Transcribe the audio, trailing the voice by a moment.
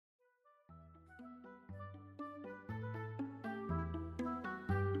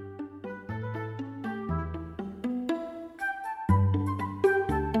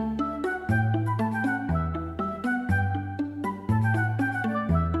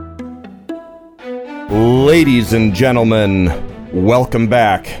Ladies and gentlemen, welcome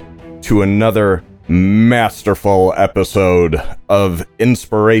back to another masterful episode of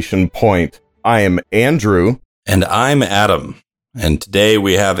Inspiration Point. I am Andrew. And I'm Adam. And today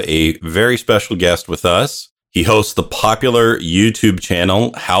we have a very special guest with us. He hosts the popular YouTube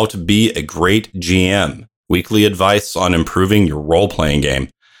channel, How to Be a Great GM, weekly advice on improving your role-playing game.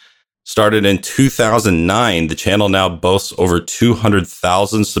 Started in 2009, the channel now boasts over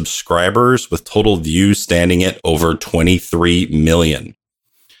 200,000 subscribers with total views standing at over 23 million.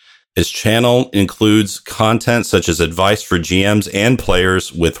 His channel includes content such as advice for GMs and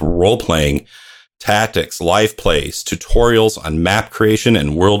players with role-playing, tactics, live plays, tutorials on map creation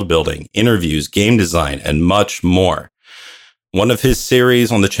and world building, interviews, game design, and much more. One of his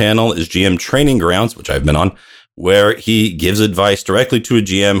series on the channel is GM Training Grounds, which I've been on, where he gives advice directly to a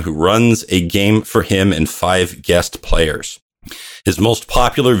GM who runs a game for him and 5 guest players. His most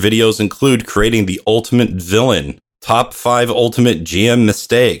popular videos include creating the ultimate villain, top 5 ultimate GM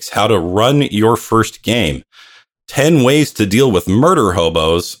mistakes, how to run your first game, 10 ways to deal with murder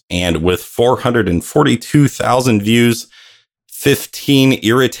hobos, and with 442,000 views, 15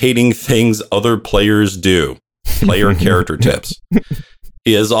 irritating things other players do. Player character tips.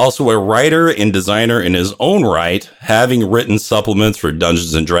 He is also a writer and designer in his own right, having written supplements for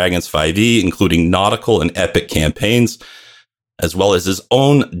Dungeons & Dragons 5e, including nautical and epic campaigns, as well as his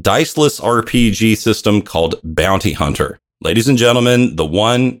own diceless RPG system called Bounty Hunter. Ladies and gentlemen, the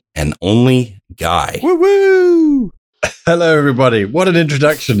one and only Guy. Woo-woo! Hello, everybody. What an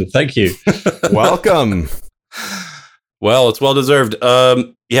introduction. Thank you. Welcome. Well, it's well-deserved.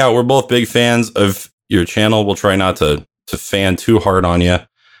 Yeah, we're both big fans of your channel. We'll try not to fan too hard on you.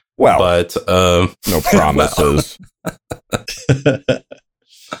 Well, but no promises.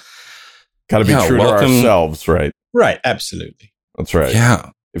 Got to be true to ourselves, right? Right, absolutely. That's right.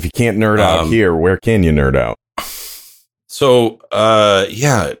 Yeah. If you can't nerd out here, where can you nerd out? So,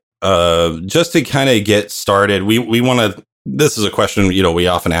 just to kind of get started, we want to, this is a question, we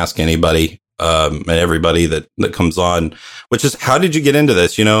often ask anybody, and everybody that comes on, which is, how did you get into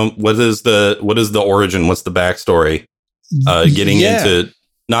this? What is the origin? What's the backstory? Getting into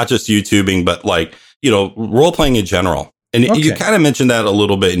not just YouTubing, but role playing in general. And you kind of mentioned that a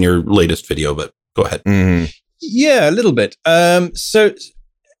little bit in your latest video, but go ahead. Mm-hmm. Yeah, a little bit. So,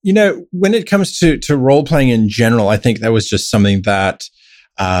 when it comes to role playing in general, I think that was just something that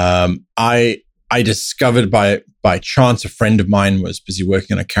I discovered by chance. A friend of mine was busy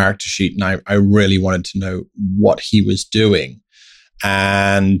working on a character sheet, and I really wanted to know what he was doing.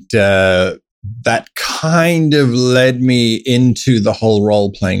 And that kind of led me into the whole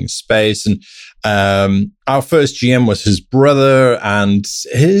role-playing space. And our first GM was his brother, and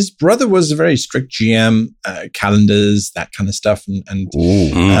his brother was a very strict GM, calendars, that kind of stuff.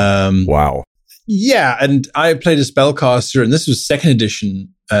 Wow. Yeah, and I played a spellcaster, and this was 2nd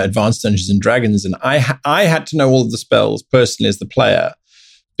edition Advanced Dungeons and Dragons, and I had to know all of the spells personally as the player,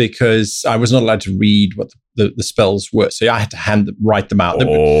 because I was not allowed to read what the spells were, so I had to write them out.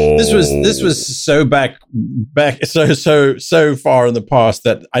 This was so back so far in the past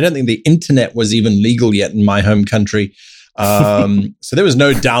that I don't think the internet was even legal yet in my home country. So there was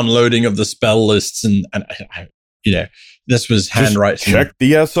no downloading of the spell lists, and this was handwriting. Check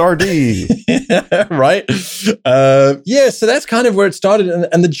the SRD. Right? So that's kind of where it started.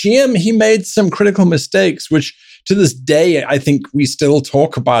 And the GM, he made some critical mistakes, which to this day, I think we still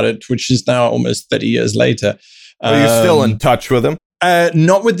talk about it, which is now almost 30 years later. Are you still in touch with him?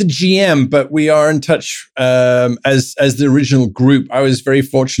 Not with the GM, but we are in touch as the original group. I was very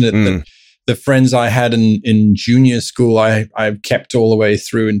fortunate that the friends I had in junior school, I've kept all the way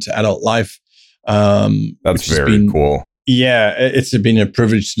through into adult life. That's very cool. Yeah, it's been a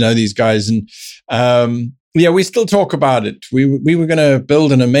privilege to know these guys. And we still talk about it. We were going to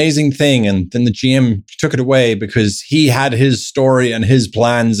build an amazing thing, and then the GM took it away because he had his story and his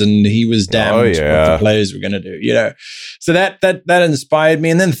plans, and he was damned what the players were going to do. So that inspired me.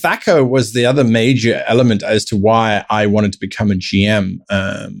 And then Thaco was the other major element as to why I wanted to become a GM.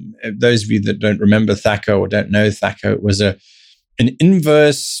 Those of you that don't remember Thaco or don't know Thaco, it was an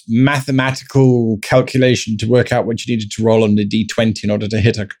inverse mathematical calculation to work out what you needed to roll on the D20 in order to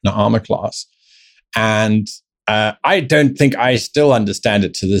hit an armor class. And I don't think I still understand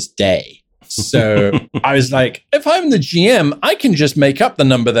it to this day. So I was like, if I'm the GM, I can just make up the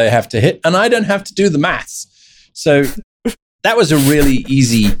number they have to hit, and I don't have to do the maths. So that was a really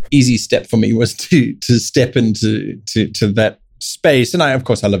easy step for me, was to step into that space. And I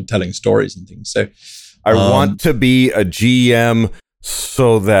love telling stories and things. So I want to be a GM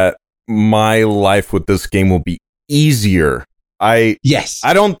so that my life with this game will be easier. Yes.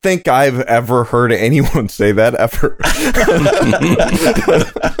 I don't think I've ever heard anyone say that ever.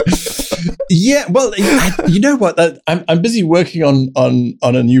 Yeah, well, you know what? I'm busy working on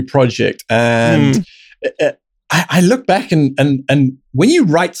a new project, and I look back and when you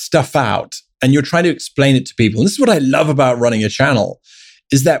write stuff out and you're trying to explain it to people, and this is what I love about running a channel,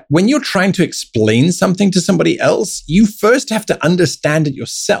 is that when you're trying to explain something to somebody else, you first have to understand it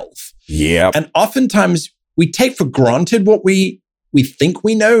yourself. Yeah. And oftentimes we take for granted what we think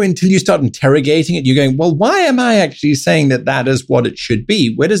we know until you start interrogating it. You're going, well, why am I actually saying that is what it should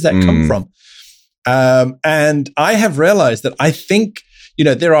be? Where does that come from? And I have realized that I think,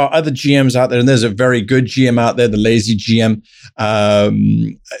 there are other GMs out there, and there's a very good GM out there, the lazy GM,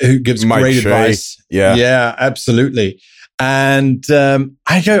 who gives great advice. Yeah, absolutely. And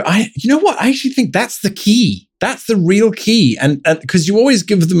I go, you know what? I actually think that's the key. That's the real key. And because you always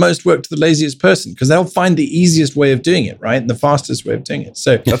give the most work to the laziest person, because they'll find the easiest way of doing it, right? And the fastest way of doing it.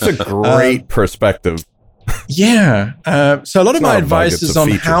 So that's a great perspective. Yeah. So a lot of my advice is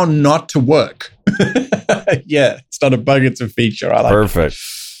on how not to work. Yeah, it's not a bug, it's a feature. I like Perfect.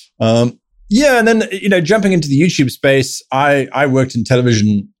 Yeah, and then jumping into the YouTube space, I worked in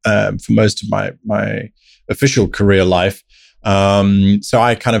television for most of my official career life. So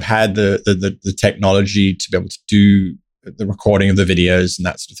I kind of had the technology to be able to do the recording of the videos and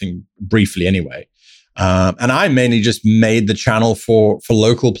that sort of thing briefly anyway. And I mainly just made the channel for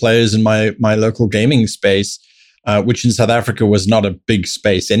local players in my local gaming space, which in South Africa was not a big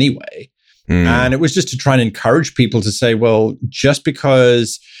space anyway. And it was just to try and encourage people to say, well, just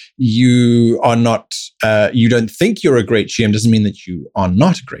because you are not, you don't think you're a great GM doesn't mean that you are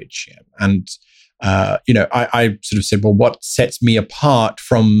not a great GM. And, I sort of said, well, what sets me apart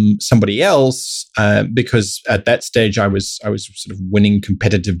from somebody else? Because at that stage, I was sort of winning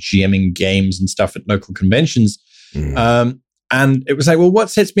competitive GMing games and stuff at local conventions. And it was like, well, what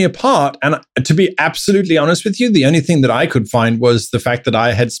sets me apart? And to be absolutely honest with you, the only thing that I could find was the fact that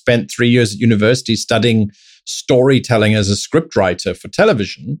I had spent 3 years at university studying storytelling as a scriptwriter for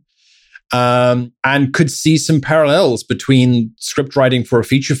television, and could see some parallels between script writing for a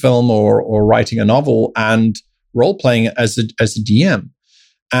feature film or writing a novel and role playing as a DM.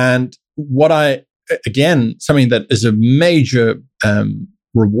 And something that is a major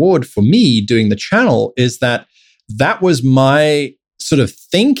reward for me doing the channel is that was my sort of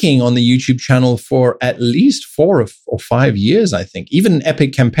thinking on the YouTube channel for at least 4 or 5 years, I think. Even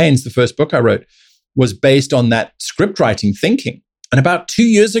Epic Campaigns, the first book I wrote, was based on that script writing thinking. And about 2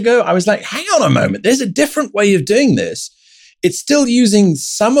 years ago, I was like, hang on a moment, there's a different way of doing this. It's still using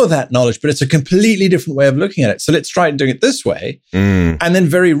some of that knowledge, but it's a completely different way of looking at it. So let's try doing it this way. And then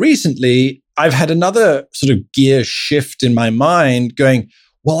very recently, I've had another sort of gear shift in my mind going,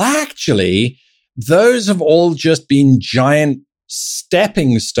 well, actually, those have all just been giant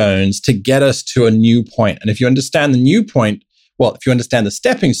stepping stones to get us to a new point. And if you understand the new point, if you understand the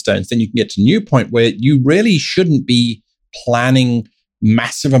stepping stones, then you can get to a new point where you really shouldn't be planning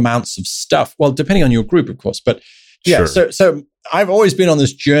massive amounts of stuff. Well, depending on your group, of course. But yeah, sure. So I've always been on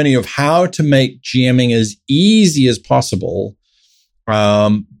this journey of how to make GMing as easy as possible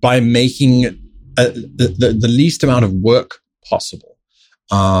by making the least amount of work possible.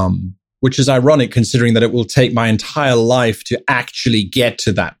 Which is ironic considering that it will take my entire life to actually get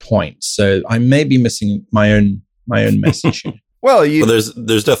to that point. So I may be missing my own message. Well, there's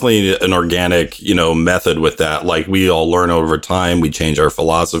definitely an organic, method with that. Like we all learn over time. We change our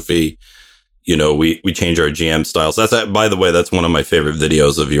philosophy. We change our GM styles. By the way, that's one of my favorite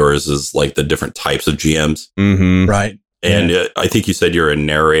videos of yours is like the different types of GMs. Mm-hmm. Right. And I think you said you're a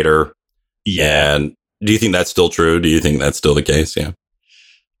narrator. Yeah. And do you think that's still true? Do you think that's still the case? Yeah.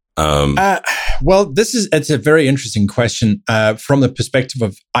 Well, it's a very interesting question from the perspective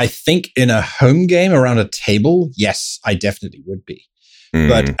of, I think in a home game around a table, yes, I definitely would be.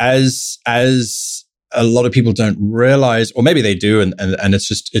 But as a lot of people don't realize, or maybe they do, and it's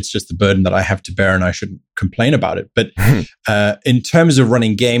just the burden that I have to bear, and I shouldn't complain about it. But in terms of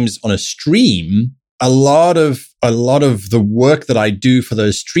running games on a stream, a lot of the work that I do for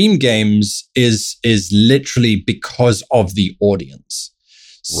those stream games is literally because of the audience.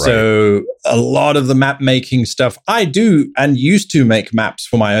 Right. So a lot of the map making stuff I do and used to make maps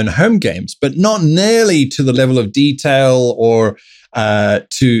for my own home games, but not nearly to the level of detail or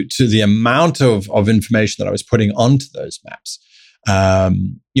to the amount of information that I was putting onto those maps.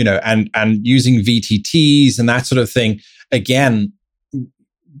 And using VTTs and that sort of thing. Again,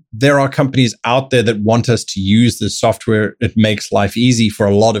 there are companies out there that want us to use the software. It makes life easy for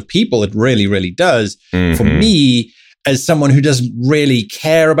a lot of people. It really, really does. Mm-hmm. For me, as someone who doesn't really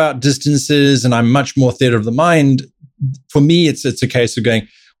care about distances and I'm much more theater of the mind, for me, it's a case of going,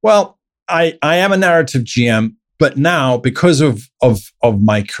 well, I am a narrative GM, but now because of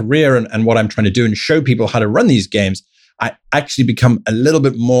my career and what I'm trying to do and show people how to run these games, I actually become a little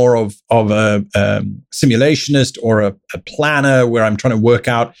bit more of a simulationist or a planner, where I'm trying to work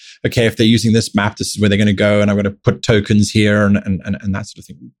out, okay, if they're using this map, this is where they're going to go, and I'm going to put tokens here and that sort of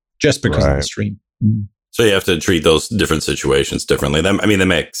thing, just because of the stream. So you have to treat those different situations differently. That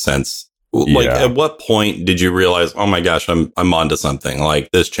makes sense. Like, at what point did you realize, oh my gosh, I'm onto something?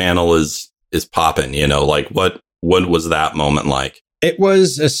 Like, this channel is popping, like what was that moment like? It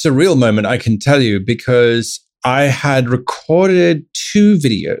was a surreal moment, I can tell you, because I had recorded 2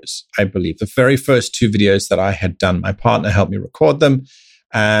 videos, I believe, the very first 2 videos that I had done. My partner helped me record them,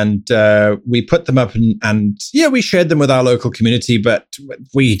 and we put them up and we shared them with our local community, but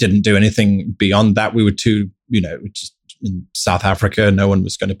we didn't do anything beyond that. We were too, just in South Africa, no one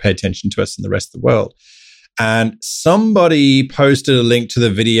was going to pay attention to us in the rest of the world. And somebody posted a link to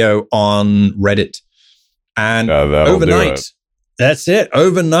the video on Reddit, and overnight, that's it.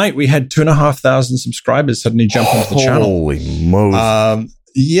 Overnight, we had 2,500 subscribers suddenly jump onto the channel. Holy moly.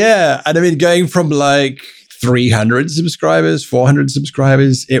 And I mean, going from like 300 subscribers, 400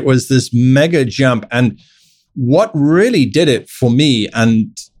 subscribers, it was this mega jump. And what really did it for me,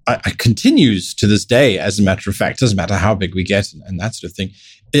 and I continues to this day, as a matter of fact, doesn't matter how big we get and that sort of thing,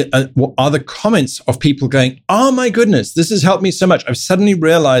 are the comments of people going, oh my goodness, this has helped me so much. I've suddenly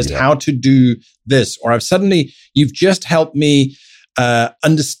realized how to do this, or you've just helped me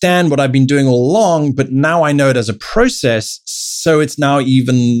understand what I've been doing all along, but now I know it as a process, so it's now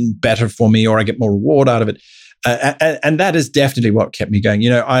even better for me, or I get more reward out of it. And that is definitely what kept me going.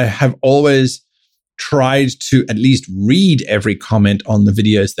 I have always tried to at least read every comment on the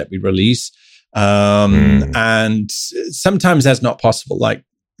videos that we release. And sometimes that's not possible. Like,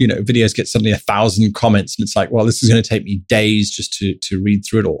 videos get suddenly 1,000 comments, and it's like, well, this is going to take me days just to read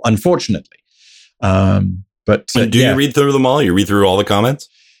through it all, unfortunately. But do you read through them all? You read through all the comments?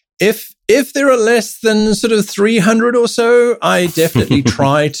 If there are less than sort of 300 or so, I definitely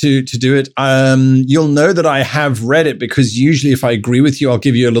try to do it. You'll know that I have read it, because usually if I agree with you, I'll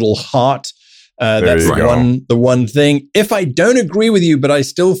give you a little heart. That's the one thing. If I don't agree with you, but I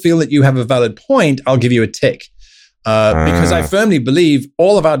still feel that you have a valid point, I'll give you a tick. Because I firmly believe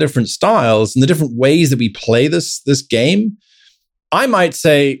all of our different styles and the different ways that we play this game, I might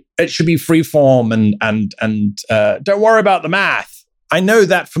say it should be free form and don't worry about the math. I know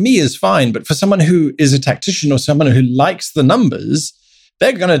that for me is fine, but for someone who is a tactician or someone who likes the numbers,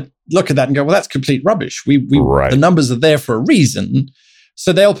 they're going to look at that and go, well, that's complete rubbish. The numbers are there for a reason.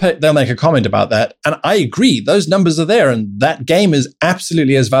 So they'll make a comment about that. And I agree, those numbers are there, and that game is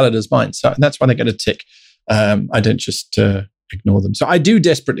absolutely as valid as mine. So that's why they get a tick. I don't just ignore them. So I do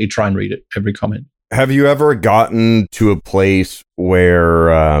desperately try and read it, every comment. Have you ever gotten to a place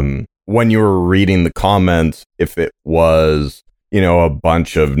where when you were reading the comments, if it was, a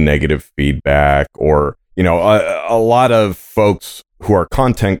bunch of negative feedback, or, a lot of folks who are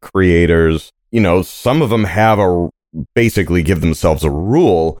content creators, some of them have basically give themselves a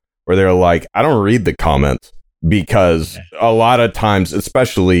rule where they're like, I don't read the comments, because a lot of times,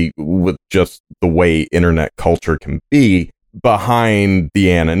 especially with just the way internet culture can be, behind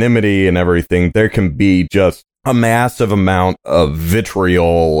the anonymity and everything, there can be just a massive amount of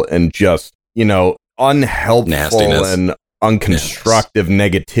vitriol and just, unhelpful nastiness and unconstructive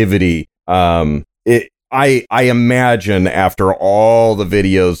negativity. I imagine after all the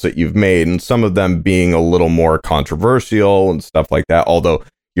videos that you've made, and some of them being a little more controversial and stuff like that, although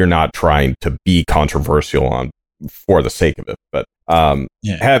you're not trying to be controversial for the sake of it, but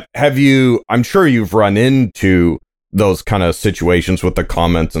have you? I'm sure you've run into those kind of situations with the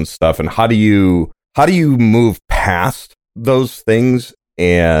comments and stuff. And how do you move past those things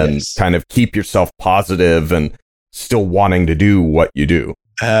and kind of keep yourself positive and still wanting to do what you do?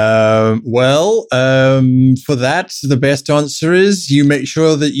 For that, the best answer is you make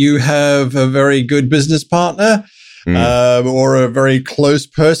sure that you have a very good business partner or a very close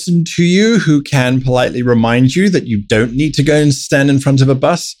person to you who can politely remind you that you don't need to go and stand in front of a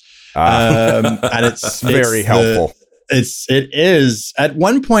bus. And it's very helpful. It is. At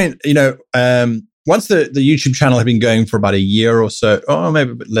one point, once the YouTube channel had been going for about a year or so, or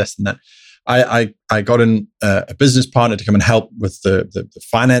maybe a bit less than that, I got in a business partner to come and help with the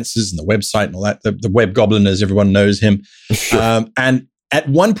finances and the website and all that. The web goblin, as everyone knows him. Sure. And at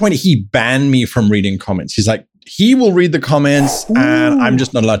one point, he banned me from reading comments. He's like, he will read the comments, and I'm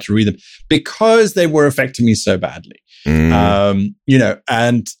just not allowed to read them because they were affecting me so badly. And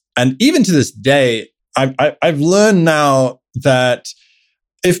even to this day, I've learned now that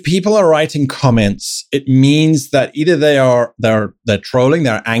If people are writing comments, it means that either they're trolling,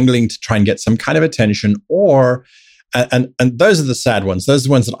 they're angling to try and get some kind of attention, or and those are the sad ones. Those are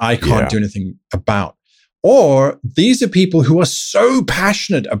the ones that I can't do anything about. Or these are people who are so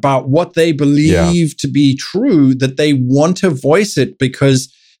passionate about what they believe to be true that they want to voice it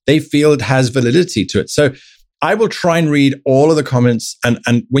because they feel it has validity to it. So I will try and read all of the comments.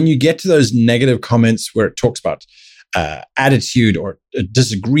 And when you get to those negative comments where it talks about attitude or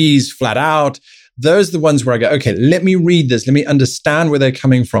disagrees flat out, those are the ones where I go, okay, let me read this. Let me understand where they're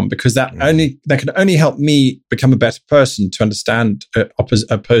coming from, because that can only help me become a better person to understand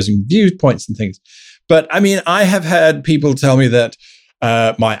opposing viewpoints and things. But I mean, I have had people tell me that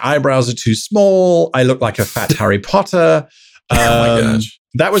my eyebrows are too small. I look like a fat Harry Potter. Oh my gosh.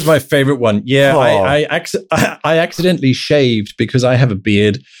 That was my favorite one. Yeah, I accidentally shaved because I have a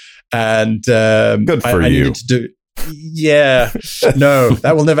beard, and good for I you. needed to do. Yeah, no,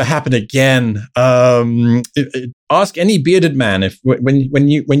 that will never happen again. Ask any bearded man if when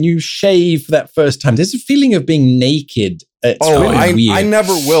you shave for that first time, there's a feeling of being naked. It's really weird. I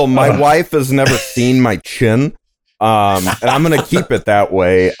never will. My wife has never seen my chin, and I'm going to keep it that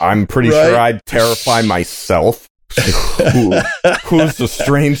way. I'm pretty sure I'd terrify myself. Who's the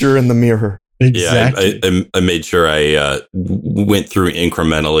stranger in the mirror? Exactly. Yeah, I made sure I went through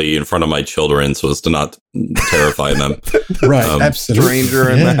incrementally in front of my children so as to not terrify them. Right, absolutely. Stranger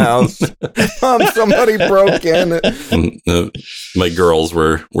in the house. Somebody broke in. My girls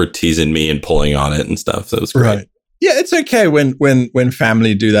were teasing me and pulling on it and stuff. That was great. Right. Yeah, it's okay when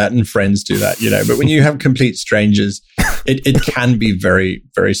family do that and friends do that, but when you have complete strangers, it can be very,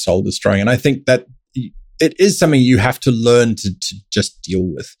 very soul destroying. And I think that it is something you have to learn to just deal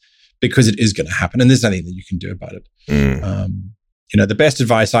with, because it is going to happen and there's nothing that you can do about it. The best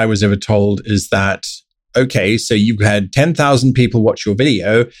advice I was ever told is that, okay, so you've had 10,000 people watch your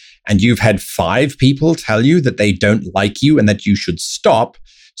video and you've had 5 people tell you that they don't like you and that you should stop.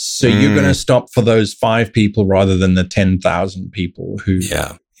 So you're going to stop for those 5 people rather than the 10,000 people who,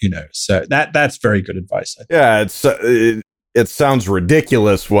 so that's very good advice. Yeah, it sounds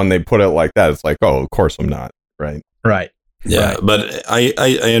ridiculous when they put it like that. It's like, oh, of course I'm not. Right. Right. Yeah, but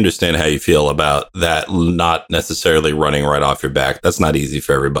I understand how you feel about that not necessarily running right off your back. That's not easy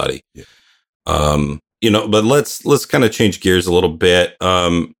for everybody. Yeah. But let's kind of change gears a little bit.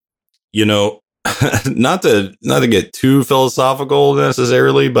 Not to get too philosophical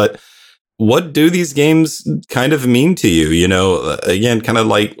necessarily, but what do these games kind of mean to you? Again, kind of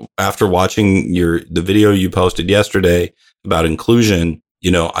like after watching the video you posted yesterday about inclusion,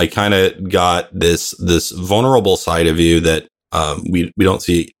 I kind of got this vulnerable side of you that we don't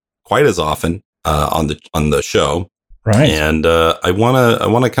see quite as often on the show, right? And I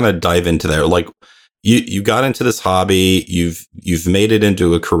want to kind of dive into there. Like you got into this hobby, you've made it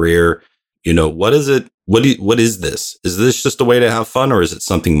into a career. What is it? What is this? Is this just a way to have fun, or is it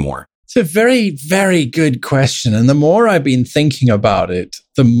something more? It's a very, very good question, and the more I've been thinking about it,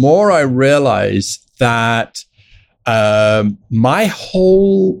 the more I realize that my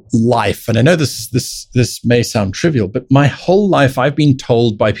whole life, and I know this may sound trivial, but my whole life I've been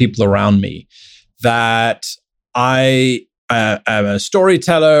told by people around me that I am a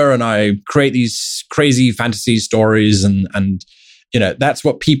storyteller and I create these crazy fantasy stories, and that's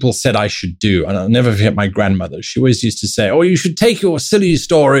what people said I should do. And I'll never forget my grandmother. She always used to say, "Oh, you should take your silly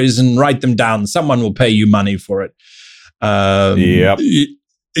stories and write them down. Someone will pay you money for it." Yep.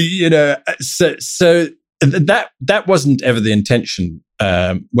 So that wasn't ever the intention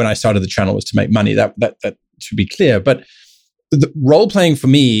when I started the channel, was to make money. That should be clear. But the role playing for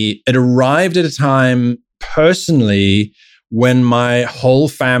me, it arrived at a time personally when my whole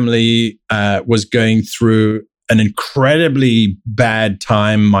family was going through an incredibly bad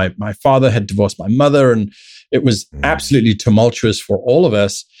time. My father had divorced my mother, and it was absolutely tumultuous for all of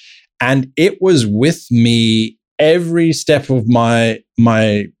us. And it was with me every step of my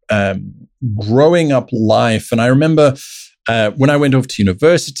growing up life. And I remember when I went off to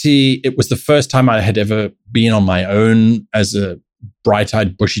university, it was the first time I had ever been on my own as a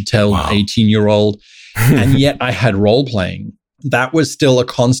bright-eyed, bushy-tailed 18-year-old. And yet I had role-playing. That was still a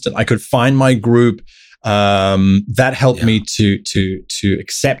constant. I could find my group. That helped me to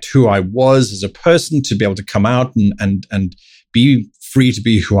accept who I was as a person, to be able to come out and be free to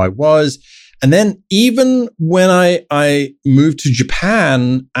be who I was. And then even when I moved to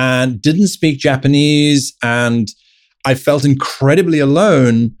Japan and didn't speak Japanese and I felt incredibly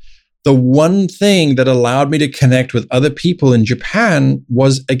alone, the one thing that allowed me to connect with other people in Japan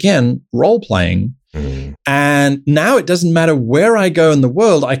was, again, role-playing. And now it doesn't matter where I go in the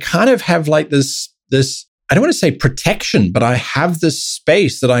world. I kind of have like this I don't want to say protection, but I have this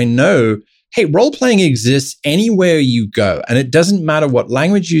space that I know, hey, role-playing exists anywhere you go. And it doesn't matter what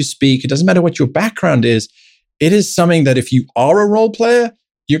language you speak. It doesn't matter what your background is. It is something that if you are a role player,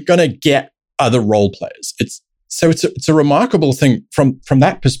 you're going to get other role players. It's a remarkable thing from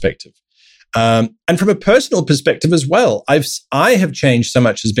that perspective. And from a personal perspective as well, I have changed so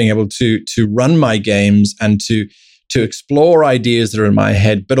much as being able to run my games and to explore ideas that are in my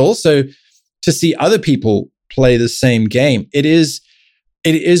head, but also to see other people play the same game. It is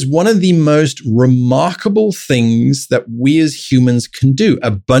one of the most remarkable things that we as humans can do.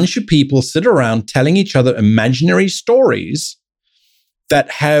 A bunch of people sit around telling each other imaginary stories that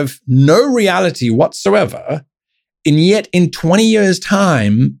have no reality whatsoever. And yet in 20 years'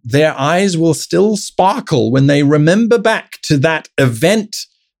 time, their eyes will still sparkle when they remember back to that event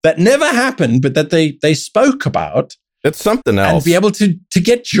that never happened, but that they spoke about. It's something else. And be able to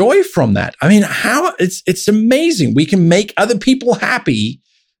get joy from that. I mean, how it's amazing. We can make other people happy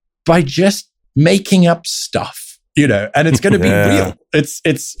by just making up stuff, and it's going to be real.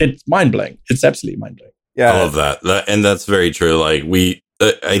 It's mind-blowing. It's absolutely mind-blowing. Yeah. I love that. And that's very true. Like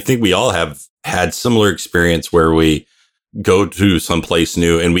I think we all have had similar experience where we go to some place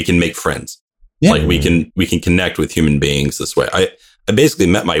new and we can make friends. Yeah. Like we can connect with human beings this way. I basically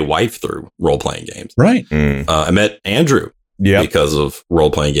met my wife through role-playing games. Right. I met Andrew because of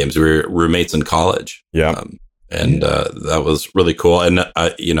role-playing games. We were roommates in college. Yeah. That was really cool. And,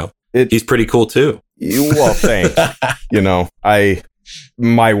 he's pretty cool too. Well, thanks.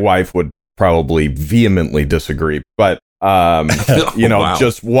 My wife would probably vehemently disagree, but, wow.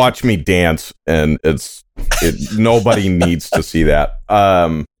 Just watch me dance and nobody needs to see that.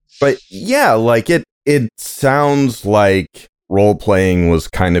 But yeah, like it sounds like role-playing was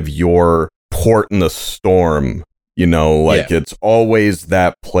kind of your port in the storm, it's always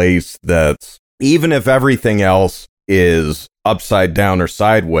that place that's, even if everything else is upside down or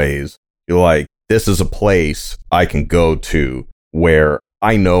sideways, you're like, this is a place I can go to where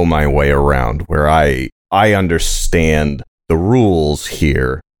I know my way around, where I understand the rules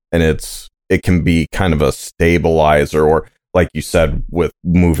here. And it can be kind of a stabilizer, or like you said, with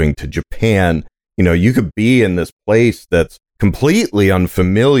moving to Japan, you could be in this place that's completely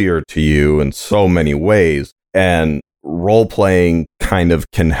unfamiliar to you in so many ways. And role-playing kind of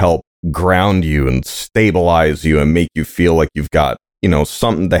can help ground you and stabilize you and make you feel like you've got,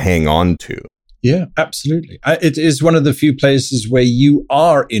 something to hang on to. Yeah, absolutely. It is one of the few places where you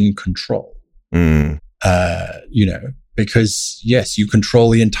are in control, because yes, you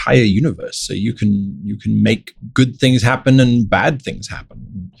control the entire universe. So you can make good things happen and bad things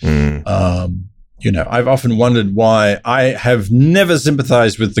happen. I've often wondered why I have never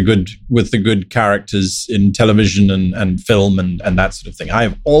sympathized with the good characters in television and film and that sort of thing. I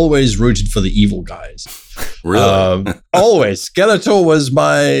have always rooted for the evil guys. Really? Always. Skeletor was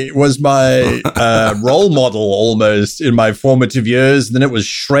my role model almost in my formative years. And then it was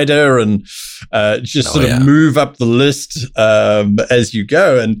Shredder and move up the list as you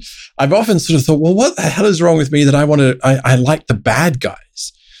go. And I've often sort of thought, well, what the hell is wrong with me that I like the bad guys?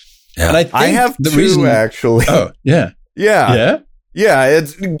 Yeah. And I have the reason actually. Oh, yeah. Yeah.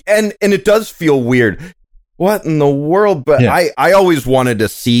 It's and it does feel weird. What in the world? But I always wanted to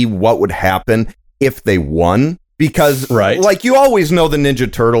see what would happen if they won, because like you always know the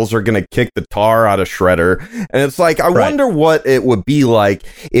Ninja Turtles are going to kick the tar out of Shredder. And it's like, I wonder what it would be like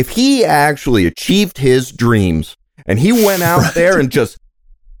if he actually achieved his dreams and he went out there and just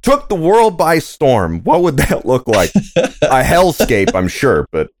took the world by storm. What would that look like? A hellscape, I'm sure,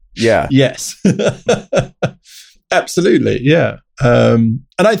 but yeah. Yes. Absolutely. Yeah. And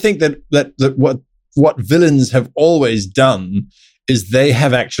I think that what villains have always done is they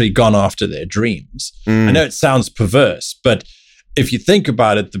have actually gone after their dreams. I know it sounds perverse, but if you think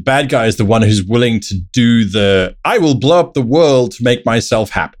about it, the bad guy is the one who's willing to do I will blow up the world to make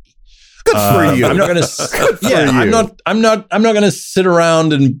myself happy. Good for you. I'm not going to. I'm not going to sit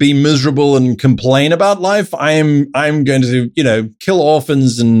around and be miserable and complain about life. I'm going to kill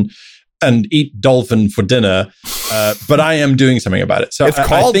orphans and eat dolphin for dinner. But I am doing something about it. So it's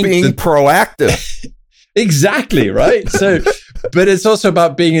called being proactive. Exactly, right? So, but it's also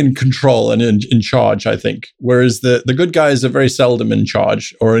about being in control and in charge, I think. Whereas the good guys are very seldom in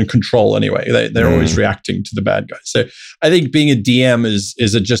charge or in control anyway. They're always reacting to the bad guys. So I think being a DM is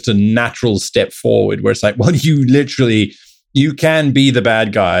just a natural step forward where it's like, well, you can be the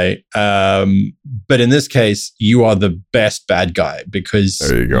bad guy. But in this case, you are the best bad guy because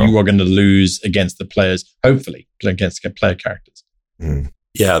you are going to lose against the players, hopefully, against player characters.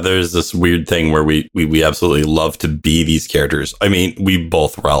 Yeah, there's this weird thing where we absolutely love to be these characters. I mean, we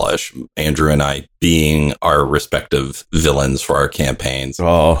both relish, Andrew and I, being our respective villains for our campaigns.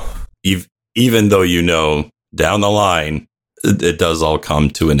 Oh, Even though, down the line, it does all come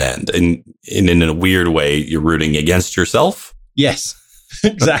to an end. And in a weird way, you're rooting against yourself. Yes,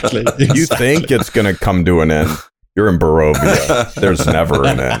 exactly. You think it's going to come to an end. You're in Barovia. There's never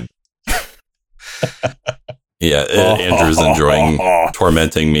an end. Yeah, Andrew's enjoying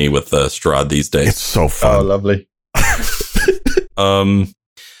tormenting me with Strahd these days. It's so fun. Oh, lovely.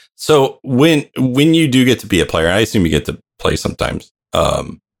 So when you do get to be a player, I assume you get to play sometimes.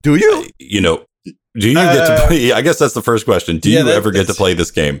 Do you? Do you get to play? I guess that's the first question. Do you ever get to play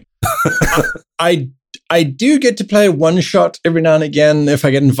this game? I do get to play one shot every now and again if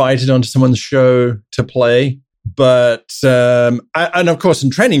I get invited onto someone's show to play. But and of course, in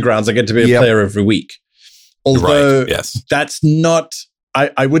Training Grounds, I get to be a player every week. Although that's not,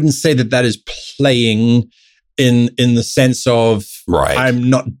 I wouldn't say that is playing in the sense of I'm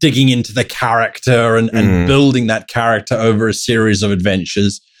not digging into the character and building that character over a series of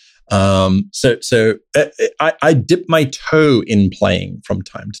adventures. So I dip my toe in playing from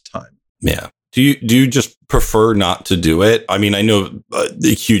time to time. Yeah. Do you just prefer not to do it? I mean, I know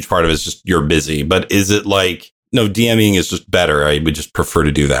the huge part of it is just you're busy, but is it like, no, DMing is just better. I would just prefer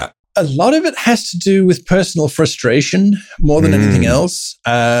to do that. A lot of it has to do with personal frustration more than anything else.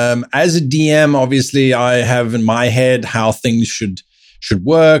 As a DM, obviously, I have in my head how things should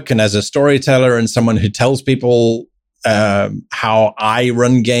work. And as a storyteller and someone who tells people how I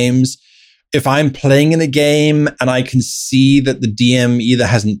run games, if I'm playing in a game and I can see that the DM either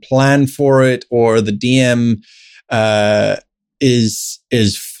hasn't planned for it or the DM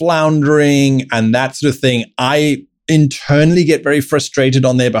is floundering and that sort of thing, I internally get very frustrated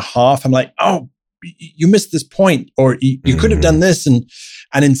on their behalf. I'm like, oh, you missed this point, or you could have done this, and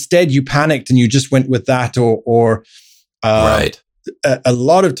instead you panicked and you just went with that, or a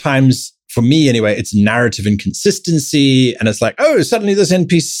lot of times for me anyway, it's narrative inconsistency, and it's like, oh, suddenly this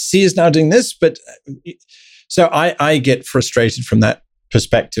NPC is now doing this, but so I get frustrated from that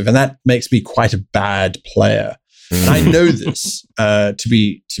perspective, and that makes me quite a bad player. And I know this to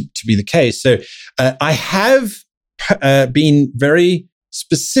be the case. So I have been very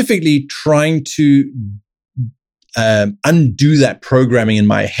specifically trying to undo that programming in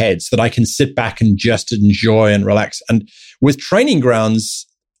my head so that I can sit back and just enjoy and relax. And with Training Grounds,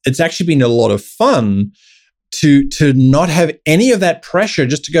 it's actually been a lot of fun to not have any of that pressure,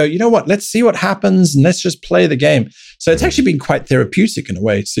 just to go, you know what, let's see what happens and let's just play the game. So it's actually been quite therapeutic in a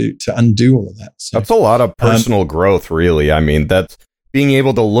way to undo all of that. So that's a lot of personal growth, really. I mean, that's being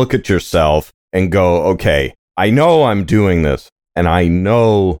able to look at yourself and go, okay, I know I'm doing this, and I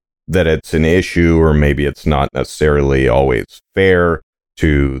know that it's an issue, or maybe it's not necessarily always fair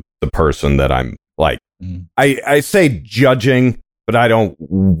to the person that I'm like, I say judging, but I don't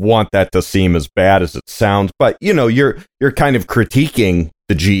want that to seem as bad as it sounds. But, you're kind of critiquing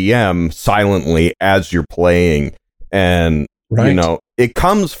the GM silently as you're playing. And, it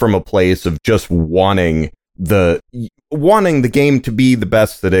comes from a place of just wanting the game to be the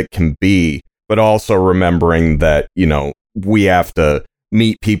best that it can be, but also remembering that, we have to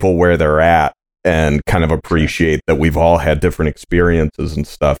meet people where they're at and kind of appreciate that we've all had different experiences and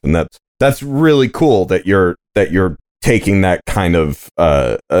stuff. And that's really cool that you're taking that kind of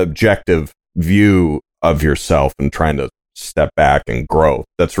objective view of yourself and trying to step back and grow.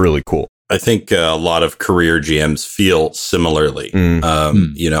 That's really cool. I think a lot of career GMs feel similarly.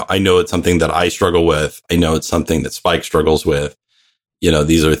 I know it's something that I struggle with. I know it's something that Spike struggles with.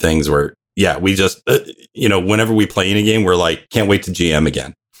 These are things where, we just, whenever we play in a game, we're like, can't wait to GM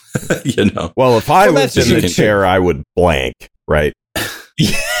again. Well, if I was in the chair, I would blank, right?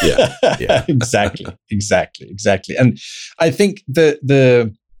 Yeah. Exactly. And I think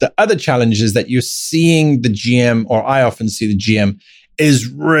the other challenge is that you're seeing the GM, or I often see the GM, is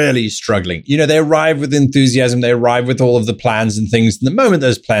really struggling. They arrive with enthusiasm, they arrive with all of the plans and things. And the moment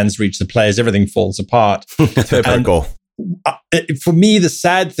those plans reach the players, everything falls apart. Typical. For me, the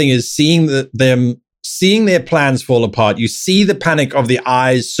sad thing is seeing their plans fall apart. You see the panic of the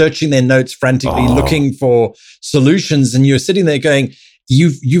eyes searching their notes frantically, looking for solutions, and you're sitting there going,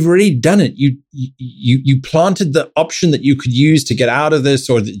 You've already done it. You planted the option that you could use to get out of this,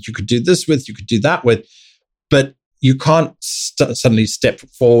 or that you could do this with, you could do that with, but you can't suddenly step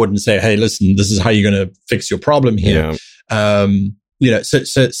forward and say, "Hey, listen, this is how you're going to fix your problem here." Yeah.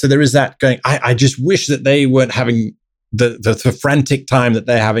 So there is that going. I just wish that they weren't having the frantic time that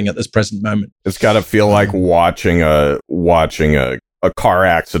they're having at this present moment. It's got to feel like watching a car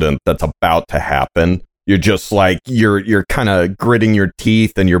accident that's about to happen, you're just like, you're kind of gritting your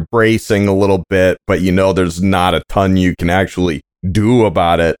teeth and you're bracing a little bit, but you know, there's not a ton you can actually do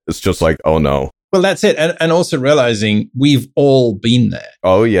about it. It's just like, oh no. Well, that's it. And also realizing we've all been there.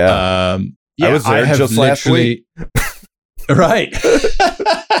 Oh yeah. I was there just last week. Right.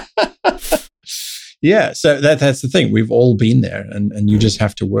 Yeah. So that's the thing. We've all been there, and you just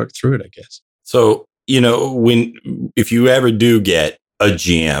have to work through it, I guess. So, you know, if you ever do get a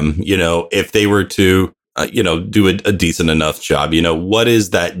GM, you know, if they were to, you know, do a decent enough job, you know, what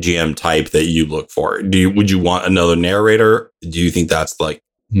is that GM type that you look for? Would you want another narrator? Do you think that's like,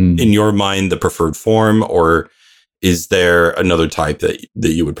 in your mind, the preferred form, or is there another type that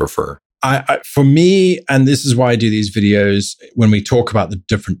you would prefer? For me, and this is why I do these videos when we talk about the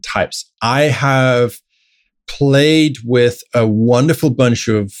different types, I have played with a wonderful bunch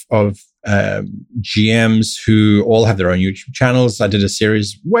of GMs who all have their own YouTube channels. I did a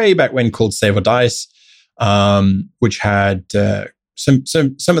series way back when called Save or Dice, which had some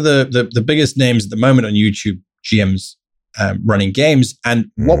of the biggest names at the moment on YouTube, GMs running games. And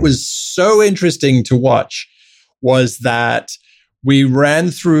what was so interesting to watch was that we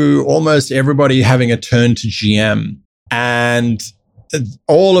ran through almost everybody having a turn to GM, and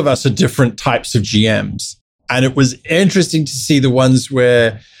all of us are different types of GMs. And it was interesting to see the ones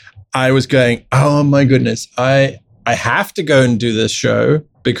where I was going, oh my goodness, I have to go and do this show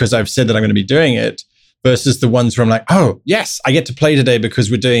because I've said that I'm going to be doing it, versus the ones where I'm like, oh yes, I get to play today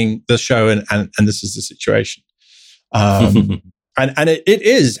because we're doing this show and this is the situation. And it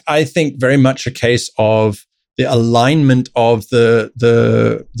is, I think, very much a case of the alignment of the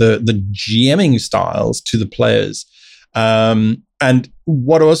GMing styles to the players. And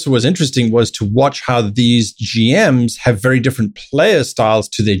what also was interesting was to watch how these GMs have very different player styles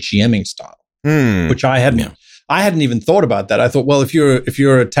to their GMing style, which I hadn't even thought about that. I thought, well, if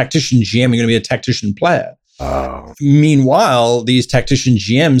you're a tactician GM, you're going to be a tactician player. Oh. Meanwhile, these tactician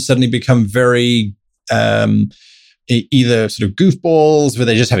GMs suddenly become very either sort of goofballs where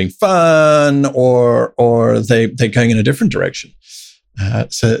they're just having fun, or they're going in a different direction.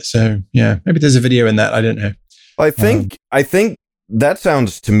 So yeah, maybe there's a video in that. I don't know. I think that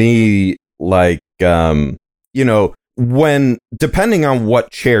sounds to me like, you know, when, depending on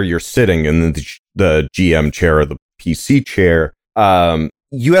what chair you're sitting in, the GM chair or the PC chair,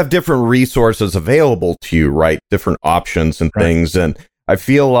 you have different resources available to you, right? Different options and things. And I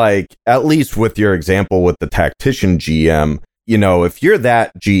feel like, at least with your example with the tactician GM, you know, if you're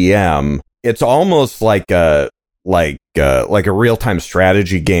that GM, it's almost like a real-time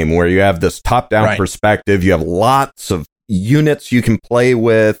strategy game where you have this top-down perspective. You have lots of units you can play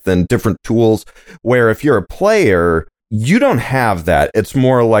with and different tools, where if you're a player, you don't have that. It's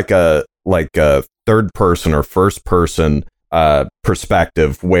more like a third person or first person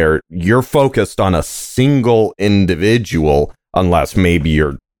perspective, where you're focused on a single individual, unless maybe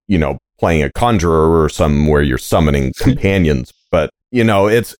you're, you know, playing a conjurer or something where you're summoning companions. But, you know,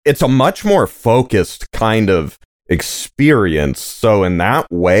 it's a much more focused kind of experience. So in that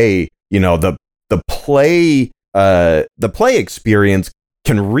way, you know, the play experience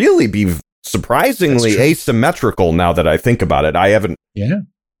can really be surprisingly asymmetrical, now that I think about it. I haven't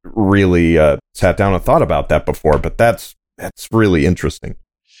really sat down and thought about that before, but that's really interesting.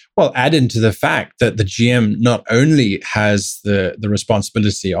 Well, add into the fact that the GM not only has the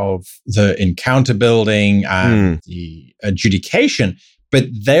responsibility of the encounter building and the adjudication, but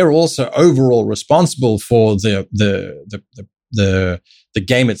they're also overall responsible for the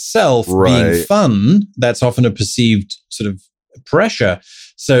game itself being fun. That's often a perceived sort of pressure.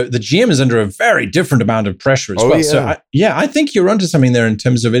 So the GM is under a very different amount of pressure as well. Yeah. So I think you're onto something there in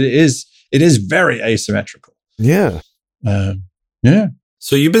terms of it is very asymmetrical. Yeah. Yeah.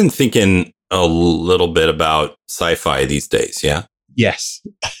 So you've been thinking a little bit about sci-fi these days, yeah? Yes.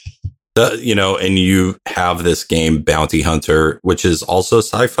 You know, and you have this game, Bounty Hunter, which is also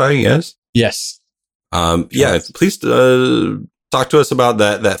sci-fi, yes? Yes. Yeah, please talk to us about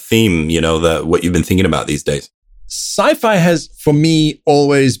that theme, you know, what you've been thinking about these days. Sci-fi has, for me,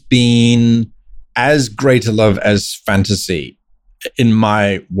 always been as great a love as fantasy in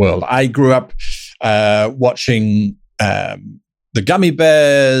my world. I grew up watching the Gummy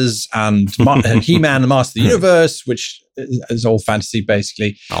Bears and He-Man and Master of the Universe, which is all fantasy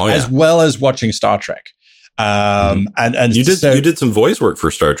basically, as well as watching Star Trek. And you did some voice work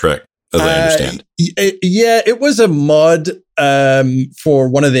for Star Trek, as I understand. It was a mod for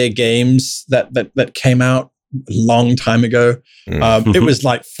one of their games that came out a long time ago. It was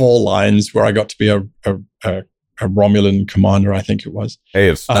like 4 lines where I got to be a Romulan commander, I think it was. Hey,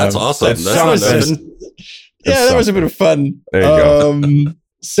 that's awesome. That was a bit of fun. There you go.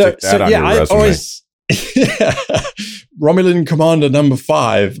 I always Romulan Commander number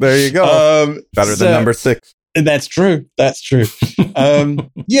 5. There you go. Better than number 6. That's true. So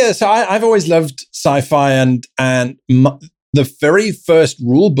I've always loved sci-fi, and the very first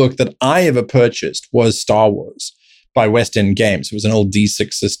rule book that I ever purchased was Star Wars by West End Games. It was an old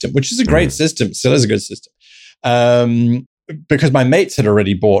D6 system, which is a great system. Still is a good system. Because my mates had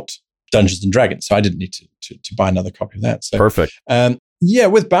already bought Dungeons and Dragons, so I didn't need to buy another copy of that. So perfect.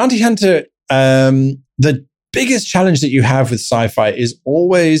 With Bounty Hunter, the biggest challenge that you have with sci-fi is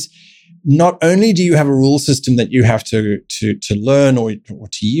always, not only do you have a rule system that you have to learn or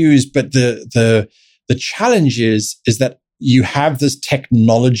to use, but the challenge is that you have this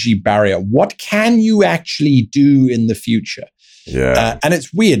technology barrier. What can you actually do in the future? Yeah. And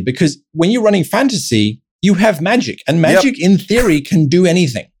it's weird because when you're running fantasy, you have magic, and magic in theory can do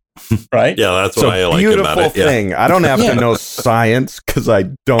anything, right? Yeah, that's what I like about it. Beautiful thing. I don't have to know science because I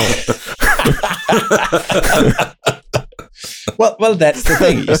don't. Well, that's the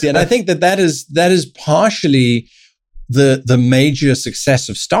thing, you see, and I think that is partially the major success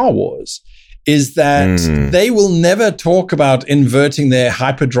of Star Wars, is that they will never talk about inverting their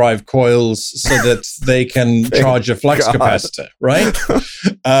hyperdrive coils so that they can charge a flux capacitor, right?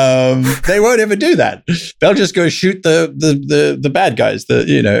 They won't ever do that. They'll just go shoot the bad guys.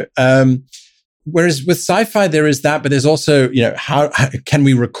 Whereas with sci-fi, there is that, but there's also, how can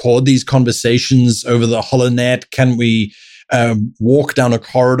we record these conversations over the HoloNet? Can we walk down a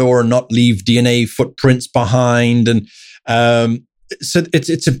corridor and not leave DNA footprints behind? And so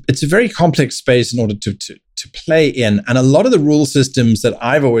it's a very complex space in order to play in. And a lot of the rule systems that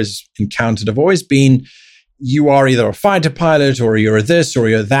I've always encountered have always been, you are either a fighter pilot or you're a this or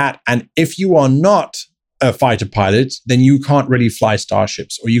you're that. And if you are not a fighter pilot, then you can't really fly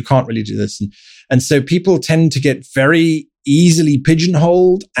starships or you can't really do this. And so people tend to get very easily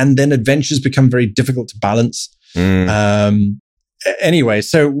pigeonholed, and then adventures become very difficult to balance. Anyway,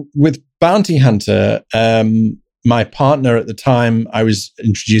 so with Bounty Hunter, my partner at the time, I was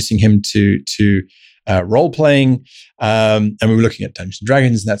introducing him to role playing, and we were looking at Dungeons and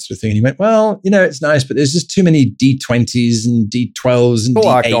Dragons and that sort of thing. And he went, "Well, it's nice, but there's just too many D20s and D12s and D8s. A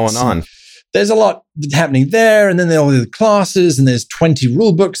lot going on. There's a lot happening there, and then there are all the classes, and there's 20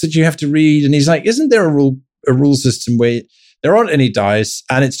 rule books that you have to read." And he's like, "Isn't there a rule system where there aren't any dice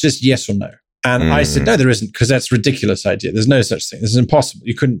and it's just yes or no?" And I said, "No, there isn't, because that's a ridiculous idea. There's no such thing. This is impossible.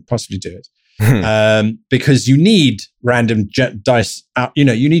 You couldn't possibly do it." Because you need random dice. You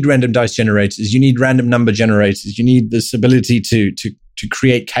need random dice generators. You need random number generators. You need this ability to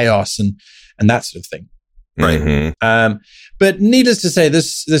create chaos and that sort of thing. Right. But needless to say,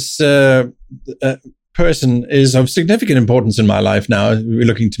 this person is of significant importance in my life now. We're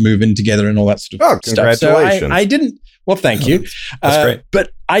looking to move in together and all that sort of stuff. Congratulations! So I didn't. Well, thank you. That's great.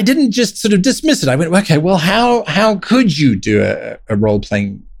 But I didn't just sort of dismiss it. I went, okay, well, how could you do a role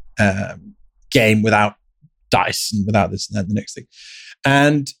playing game without dice and without this and that and the next thing?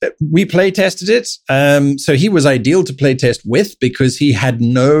 And we play tested it. So he was ideal to play test with because he had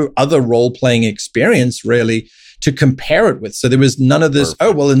no other role playing experience really to compare it with. So there was none of this,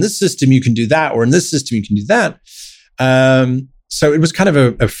 oh, well, in this system you can do that, or in this system you can do that. So it was kind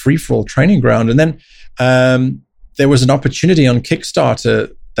of a free-for-all training ground. And then there was an opportunity on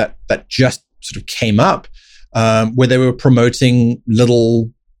Kickstarter that just sort of came up where they were promoting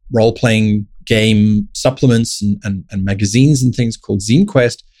little role-playing game supplements and magazines and things called Zine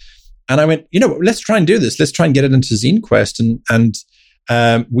Quest. And I went, let's try and do this. Let's try and get it into Zine Quest. And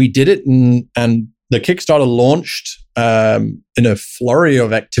we did it, and the Kickstarter launched in a flurry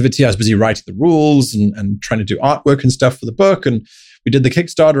of activity. I was busy writing the rules and trying to do artwork and stuff for the book. And we did the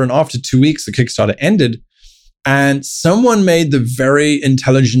Kickstarter, and after 2 weeks, the Kickstarter ended. And someone made the very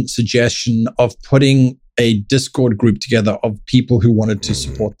intelligent suggestion of putting a Discord group together of people who wanted to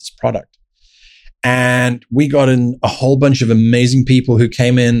support this product. And we got in a whole bunch of amazing people who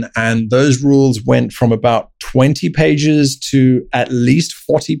came in, and those rules went from about 20 pages to at least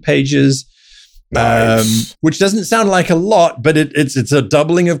 40 pages. Nice. Which doesn't sound like a lot, but it's a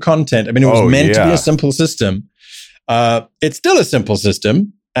doubling of content. I mean, it was meant to be a simple system. It's still a simple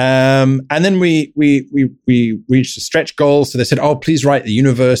system. And then we reached a stretch goal. So they said, "Oh, please write the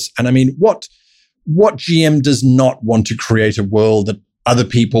universe." And I mean, what GM does not want to create a world that other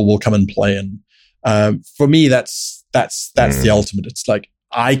people will come and play in? For me, that's the ultimate. It's like,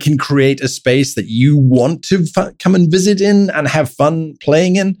 I can create a space that you want to come and visit in and have fun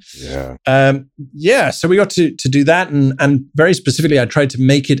playing in. Yeah. So we got to do that. And very specifically, I tried to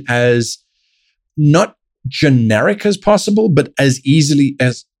make it as not generic as possible, but as easily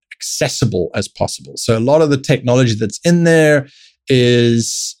as accessible as possible. So a lot of the technology that's in there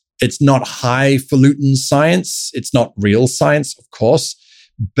is It's not highfalutin science. It's not real science, of course,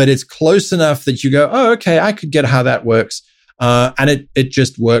 but it's close enough that you go, oh, okay, I could get how that works. And it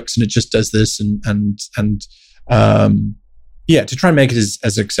just works, and it just does this, and to try and make it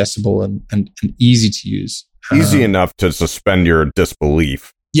as accessible and easy to use. Easy enough to suspend your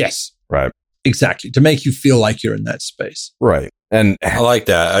disbelief. Yes. Right. Exactly. To make you feel like you're in that space. Right. And I like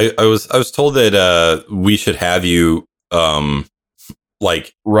that. I was told that we should have you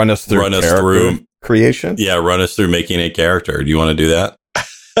like run us through creation. Yeah, run us through making a character. Do you want to do that?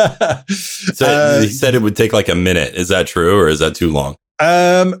 So he said it would take like a minute. Is that true, or is that too long?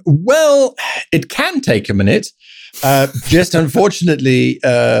 Well, it can take a minute. Just unfortunately,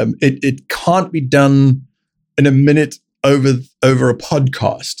 it can't be done in a minute over a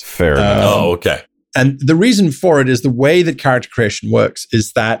podcast. Fair enough. Oh, okay. And the reason for it is the way that character creation works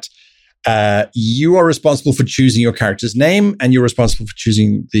is that you are responsible for choosing your character's name, and you're responsible for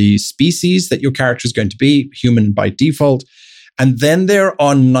choosing the species that your character is going to be, human by default. And then there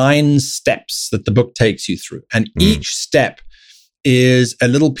are 9 steps that the book takes you through. And each step is a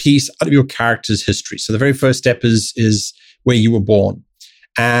little piece out of your character's history. So the very first step is where you were born.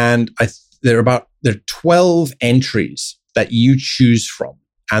 And there are 12 entries that you choose from.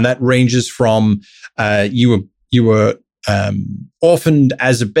 And that ranges from you were orphaned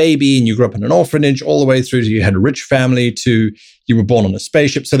as a baby and you grew up in an orphanage, all the way through to you had a rich family, to you were born on a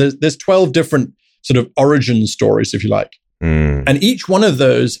spaceship. So there's 12 different sort of origin stories, if you like. And each one of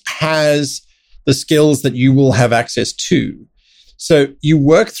those has the skills that you will have access to. So you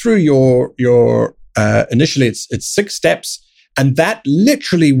work through your initially it's 6 steps, and that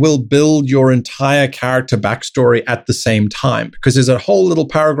literally will build your entire character backstory at the same time, because there's a whole little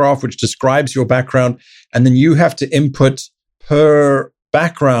paragraph which describes your background, and then you have to input per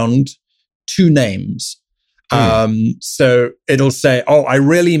background 2 names. So it'll say, oh, I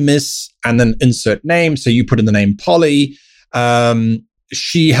really miss, and then insert name. So you put in the name Polly.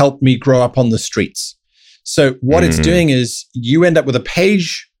 She helped me grow up on the streets. So what it's doing is you end up with a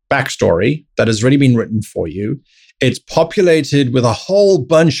page backstory that has already been written for you. It's populated with a whole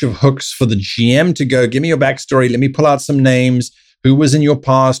bunch of hooks for the GM to go, give me your backstory. Let me pull out some names. Who was in your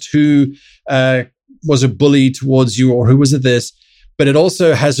past? Who was a bully towards you? Or who was it this? But it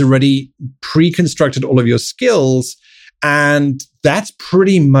also has already pre-constructed all of your skills. And that's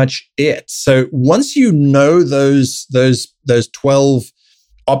pretty much it. So once you know those 12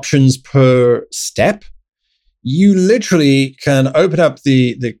 options per step, you literally can open up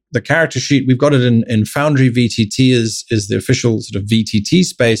the character sheet. We've got it in Foundry VTT is the official sort of VTT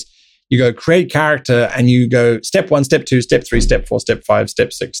space. You go create character and you go step 1, step 2, step 3, step 4, step 5,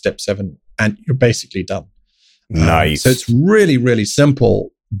 step 6, step 7, and you're basically done. Nice. So it's really, really simple.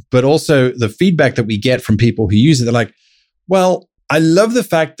 But also the feedback that we get from people who use it, they're like, well, I love the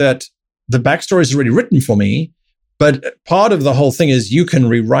fact that the backstory is already written for me, but part of the whole thing is you can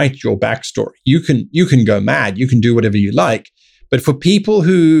rewrite your backstory. You can go mad. You can do whatever you like. But for people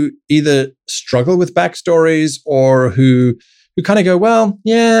who either struggle with backstories or who kind of go, well,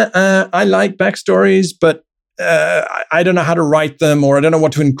 yeah, I like backstories, but I don't know how to write them, or I don't know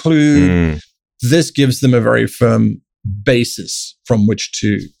what to include. This gives them a very firm basis from which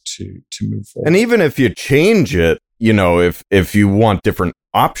to move forward. And even if you change it, you know, if you want different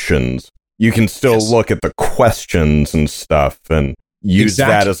options, you can still look at the questions and stuff and use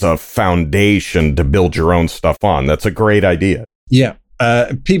that as a foundation to build your own stuff on. That's a great idea. Yeah.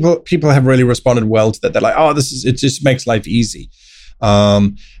 People have really responded well to that. They're like, oh, it just makes life easy.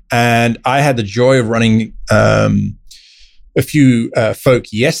 And I had the joy of running a few folk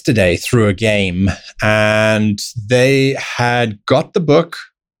yesterday through a game, and they had got the book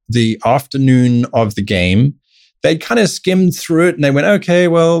the afternoon of the game. They'd kind of skimmed through it and they went, okay,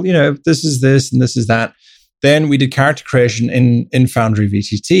 well, you know, this is this and this is that. Then we did character creation in Foundry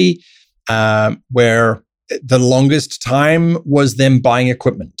VTT, where the longest time was them buying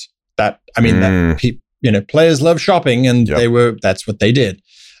equipment. Players love shopping, and that's what they did.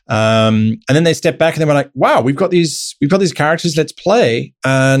 And then they stepped back and they were like, wow, we've got these characters, let's play.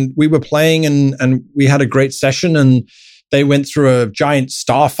 And we were playing and we had a great session, and they went through a giant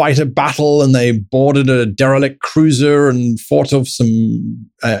starfighter battle, and they boarded a derelict cruiser and fought off some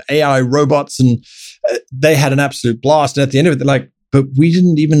AI robots, and they had an absolute blast. And at the end of it, they're like, but we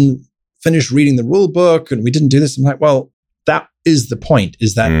didn't even finish reading the rule book, and we didn't do this. I'm like, well, that is the point,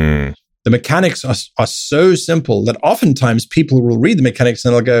 is that the mechanics are so simple that oftentimes people will read the mechanics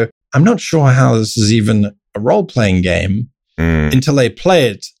and they'll go, I'm not sure how this is even a role-playing game until they play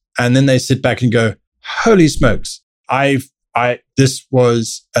it. And then they sit back and go, holy smokes, this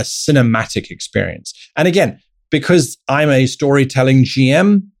was a cinematic experience. And again, because I'm a storytelling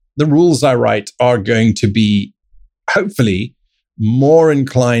GM, the rules I write are going to be hopefully more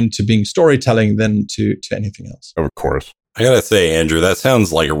inclined to being storytelling than to anything else. Of course. I gotta say, Andrew, that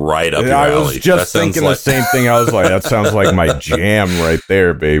sounds like right up your alley. I was just thinking the same thing. I was like, that sounds like my jam right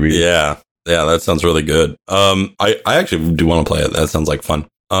there, baby. Yeah, that sounds really good. I actually do want to play it. That sounds like fun.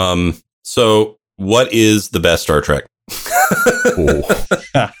 So what is the best Star Trek?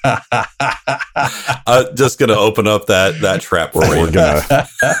 I'm just gonna open up that trap for you. We're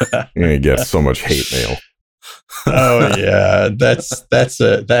gonna get so much hate mail. Oh yeah, that's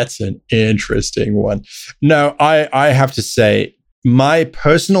an interesting one. No, I have to say my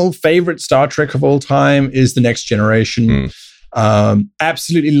personal favorite Star Trek of all time is The Next Generation.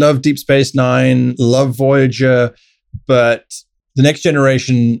 Absolutely love Deep Space Nine, love Voyager, but The Next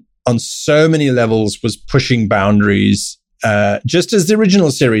Generation on so many levels was pushing boundaries, just as the original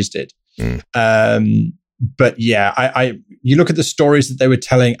series did. But yeah, you look at the stories that they were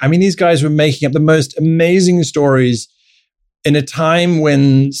telling. I mean, these guys were making up the most amazing stories in a time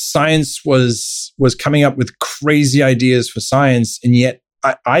when science was coming up with crazy ideas for science, and yet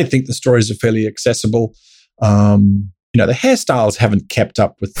I think the stories are fairly accessible. The hairstyles haven't kept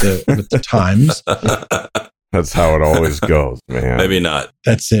up with the times. That's how it always goes, man. Maybe not.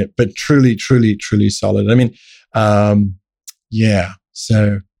 That's it. But truly, truly, truly solid. I mean, yeah.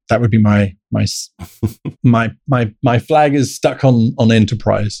 So that would be my flag is stuck on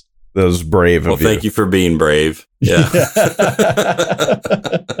Enterprise. That was brave of you. Well, thank you for being brave. Yeah.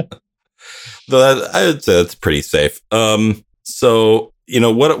 Though I would say that's pretty safe. So,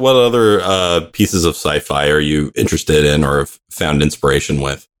 what other pieces of sci-fi are you interested in or have found inspiration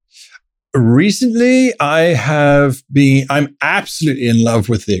with? Recently, I'm absolutely in love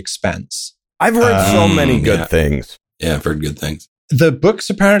with The Expanse. I've heard so many good things. Yeah, I've heard good things. The books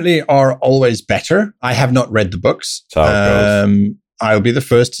apparently are always better. I have not read the books. That's how it goes. I'll be the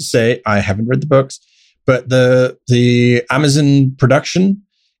first to say I haven't read the books, but the Amazon production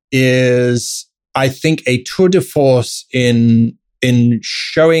is, I think, a tour de force in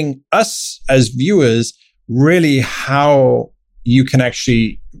showing us as viewers really how you can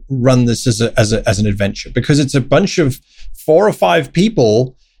actually run this as an adventure, because it's a bunch of 4 or 5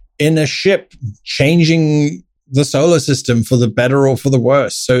 people in a ship changing the solar system for the better or for the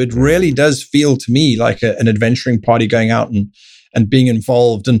worse. So it really does feel to me like an adventuring party going out and being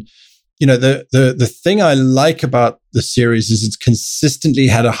involved. And the thing I like about the series is it's consistently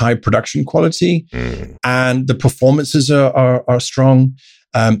had a high production quality, and the performances are strong.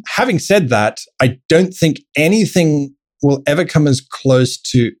 Having said that, I don't think anything will ever come as close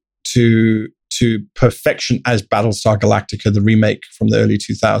to perfection as Battlestar Galactica, the remake from the early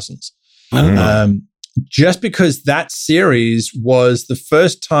 2000s. Just because that series was the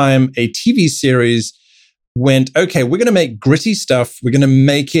first time a TV series went, okay, we're going to make gritty stuff. We're going to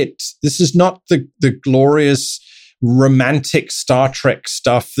make it. This is not the glorious romantic Star Trek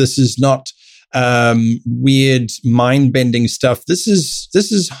stuff. This is not weird mind-bending stuff. This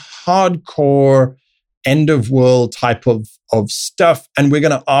is hardcore end of world type of stuff. And we're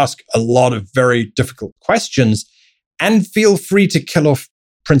going to ask a lot of very difficult questions and feel free to kill off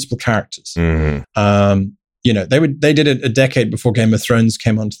principal characters. They did it a decade before Game of Thrones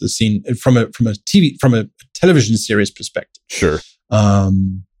came onto the scene from a television series perspective. Sure.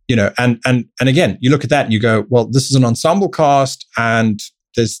 And again, you look at that and you go, well, this is an ensemble cast, and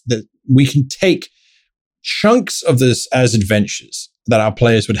we can take chunks of this as adventures that our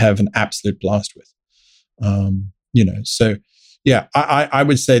players would have an absolute blast with. So yeah, I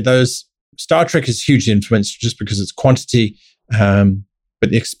would say those Star Trek is hugely influenced just because it's quantity. But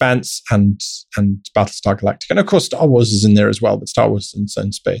The Expanse and Battlestar Galactica. And of course, Star Wars is in there as well, but Star Wars is in its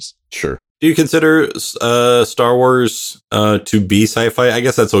own space. Sure. Do you consider Star Wars to be sci-fi? I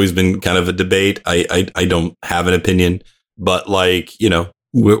guess that's always been kind of a debate. I don't have an opinion, but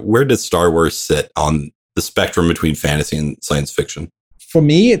where does Star Wars sit on the spectrum between fantasy and science fiction? For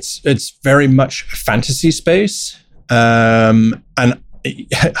me, it's very much a fantasy space. And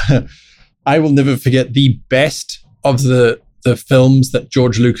I will never forget the best of the films that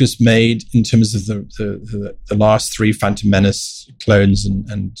George Lucas made in terms of the last 3 Phantom Menace clones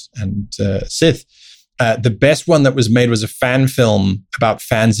and Sith. The best one that was made was a fan film about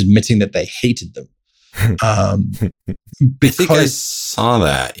fans admitting that they hated them. Because I think I saw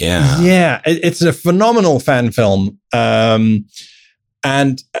that. Yeah. Yeah. It's a phenomenal fan film.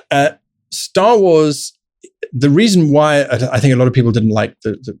 And Star Wars, the reason why I think a lot of people didn't like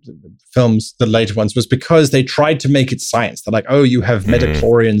the films, the later ones, was because they tried to make it science. They're like, oh, you have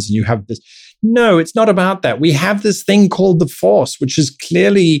midichlorians and you have this. No, it's not about that. We have this thing called the Force, which is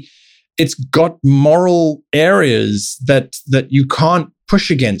clearly, it's got moral areas that you can't push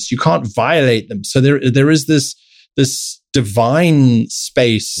against. You can't violate them. So there is this divine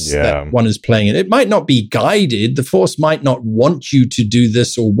space that one is playing in. It might not be guided. The Force might not want you to do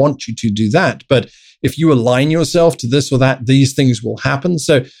this or want you to do that. But if you align yourself to this or that, these things will happen.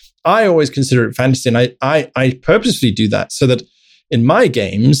 So I always consider it fantasy. And I purposely do that so that in my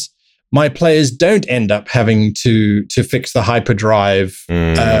games, my players don't end up having to fix the hyperdrive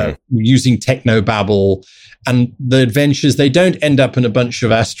using technobabble, and the adventures, they don't end up in a bunch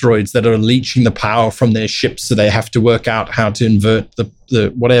of asteroids that are leeching the power from their ships, so they have to work out how to invert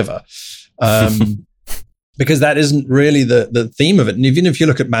the whatever, because that isn't really the theme of it. And even if you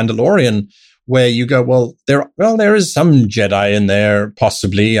look at Mandalorian, where you go, well, there is some Jedi in there,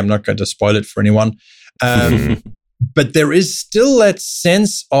 possibly. I'm not going to spoil it for anyone. But there is still that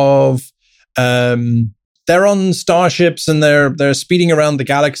sense of they're on starships and they're speeding around the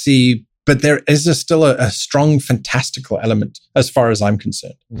galaxy, but there is still a strong fantastical element as far as I'm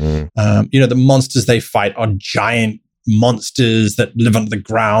concerned. The monsters they fight are giant monsters that live under the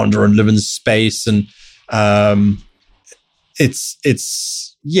ground or live in space, and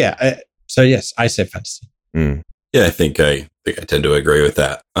so yes, I say fantasy. Yeah, I think I tend to agree with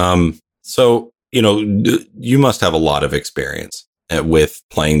that. So, you must have a lot of experience with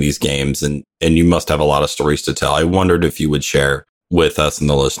playing these games, and you must have a lot of stories to tell. I wondered if you would share with us and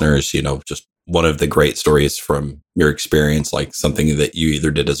the listeners, just one of the great stories from your experience, like something that you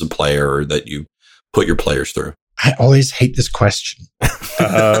either did as a player or that you put your players through. I always hate this question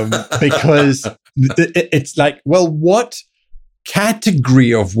because it's like, well, what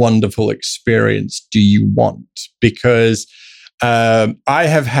category of wonderful experience do you want? Because I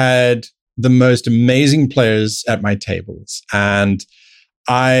have had the most amazing players at my tables, and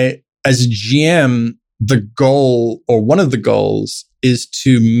I, as a GM, the goal, or one of the goals, is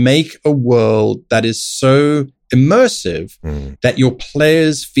to make a world that is so immersive that your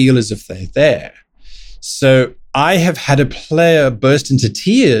players feel as if they're there. So I have had a player burst into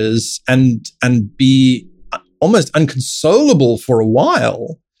tears and be almost inconsolable for a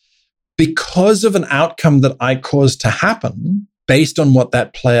while because of an outcome that I caused to happen based on what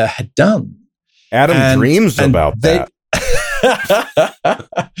that player had done. Adam dreams about that.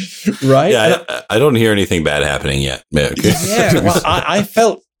 Right? Yeah, I don't hear anything bad happening yet. Yeah, well, I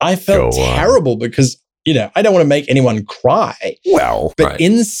felt terrible because, I don't want to make anyone cry. Well, but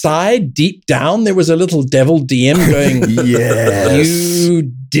inside, deep down, there was a little devil DM going, yes,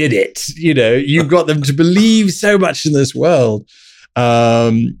 you did it. You got them to believe so much in this world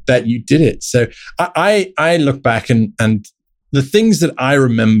that you did it. So I look back and the things that I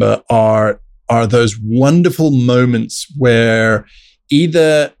remember are those wonderful moments where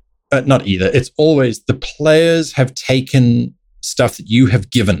it's always the players have taken stuff that you have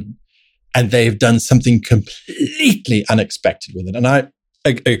given and they've done something completely unexpected with it. And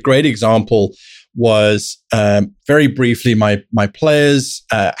a great example was very briefly, my players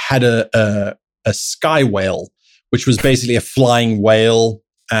had a sky whale, which was basically a flying whale.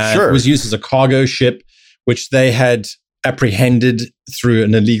 It was used as a cargo ship, which they had apprehended through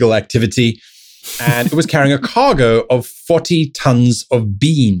an illegal activity. And it was carrying a cargo of 40 tons of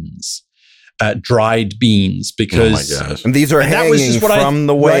beans, dried beans, because... Oh my gosh. And these are hanging from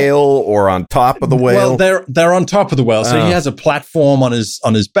the whale or on top of the whale? Well, they're on top of the whale. So he has a platform on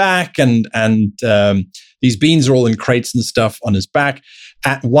his back, and these beans are all in crates and stuff on his back.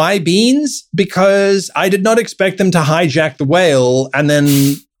 Why beans? Because I did not expect them to hijack the whale and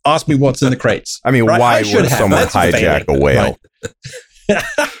then ask me what's in the crates. I mean, why would someone hijack a whale?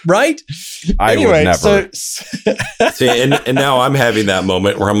 Right? I would never. See, and now I'm having that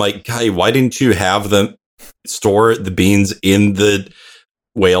moment where I'm like, guy, why didn't you have them store the beans in the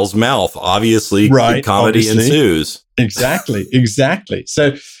whale's mouth? Obviously, comedy ensues. Exactly.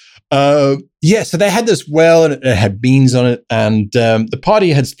 So, so they had this well and it had beans on it, and the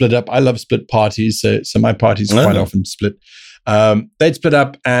party had split up. I love split parties, so my parties quite often split. They'd split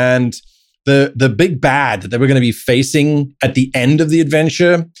up, and the big bad that they were going to be facing at the end of the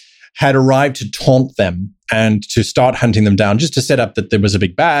adventure had arrived to taunt them and to start hunting them down, just to set up that there was a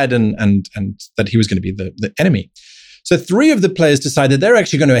big bad and that he was going to be the enemy. So 3 of the players decided they're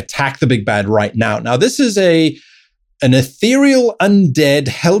actually going to attack the big bad right now. Now, this is an ethereal undead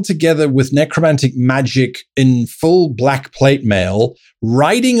held together with necromantic magic in full black plate mail,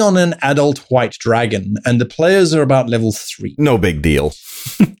 riding on an adult white dragon, and the players are about level 3. No big deal.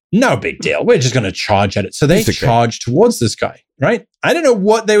 No big deal. We're just going to charge at it. So they charge towards this guy, right? I don't know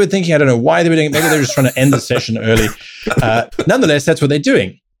what they were thinking. I don't know why they were doing it. Maybe they were just trying to end the session early. Nonetheless, that's what they're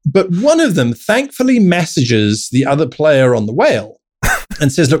doing. But one of them thankfully messages the other player on the whale and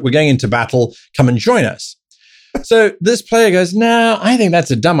says, look, we're going into battle. Come and join us. So this player goes, "No, I think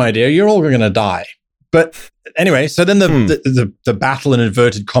that's a dumb idea. You're all going to die." But anyway, so then the battle in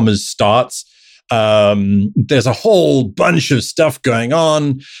inverted commas starts. There's a whole bunch of stuff going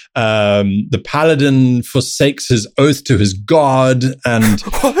on. The paladin forsakes his oath to his god, and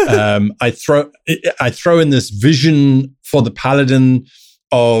I throw in this vision for the paladin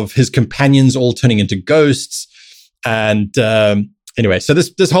of his companions all turning into ghosts. And anyway, so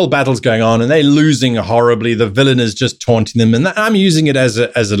this whole battle's going on, and they're losing horribly. The villain is just taunting them, and I'm using it as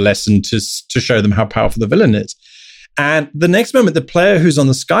a lesson to show them how powerful the villain is. And the next moment, the player who's on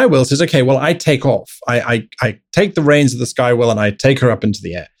the Skywheel says, "Okay, well, I take off. I take the reins of the Skywheel and I take her up into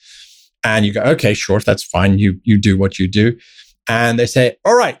the air." And you go, "Okay, sure, that's fine. You do what you do." And they say,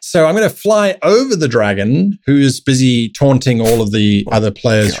 "All right, so I'm going to fly over the dragon who's busy taunting all of the other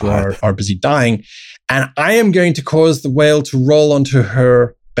players who are busy dying. And I am going to cause the whale to roll onto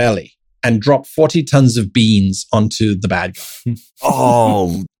her belly and drop 40 tons of beans onto the bad guy."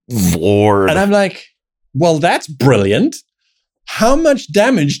 Oh, Lord. And I'm like, well, that's brilliant. How much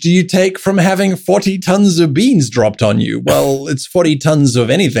damage do you take from having 40 tons of beans dropped on you? Well, it's 40 tons of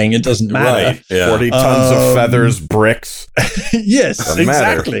anything. It doesn't matter. Right, yeah. 40 tons of feathers, bricks. Yes, Doesn't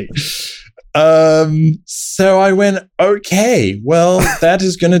exactly. So I went, okay, well, that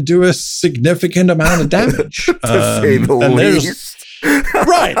is going to do a significant amount of damage. To say the least.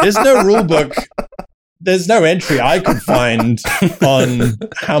 Right. There's no rule book. There's no entry I could find on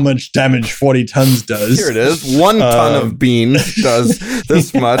how much damage 40 tons does. Here it is. 1 ton of beans does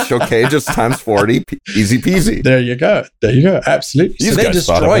this much. Okay, just times 40. Easy peasy. There you go. Absolutely. These So they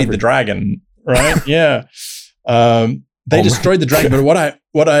destroyed the dragon, right? Yeah. They destroyed the dragon. But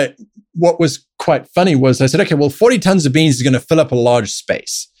what was quite funny was I said, okay, well, 40 tons of beans is going to fill up a large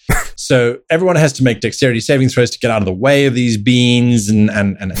space. So everyone has to make dexterity saving throws to get out of the way of these beans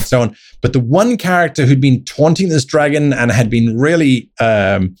and so on. But the one character who'd been taunting this dragon and had been really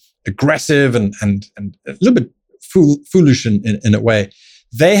aggressive and a little bit foolish in a way,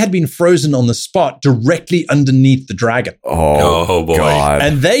 they had been frozen on the spot directly underneath the dragon. Oh boy. God.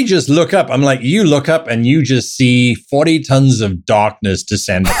 And they just look up. I'm like, you look up and you just see 40 tons of darkness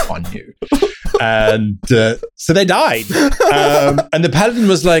descend upon you. And so they died. And the paladin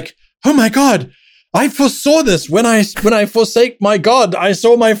was like, "Oh my God, I foresaw this. When I forsake my God, I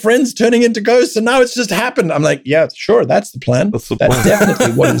saw my friends turning into ghosts, and now it's just happened." I'm like, yeah, sure, that's the plan. That's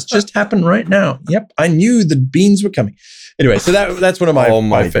definitely what has just happened right now. Yep, I knew the beans were coming. Anyway, so that's one of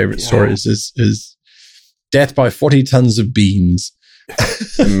my favorite stories is death by 40 tons of beans.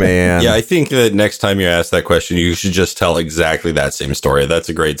 Man. Yeah, I think that next time you're asked that question, you should just tell exactly that same story. That's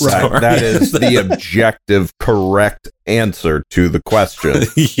a great story. Right. That is the objective, correct answer to the question.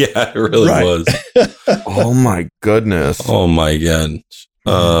 Yeah, it really was. Oh my goodness. Oh my God.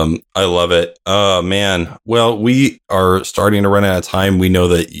 I love it. Man. Well, we are starting to run out of time. We know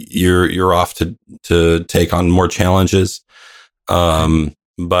that you're off to take on more challenges.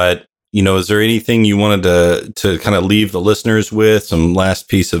 But is there anything you wanted to kind of leave the listeners with? Some last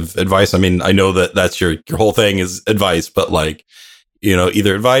piece of advice? I mean, I know that that's your whole thing is advice, but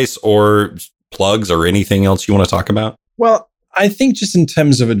either advice or plugs or anything else you want to talk about? Well, I think just in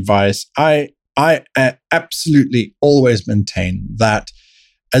terms of advice, I absolutely always maintain that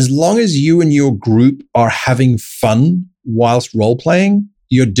as long as you and your group are having fun whilst role-playing,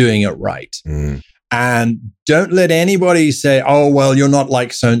 you're doing it right. And don't let anybody say, "Oh, well, you're not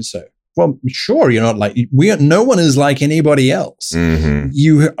like so-and-so." Well, sure, you're not like no one is like anybody else. Mm-hmm.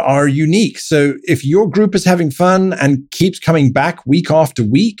 You are unique. So if your group is having fun and keeps coming back week after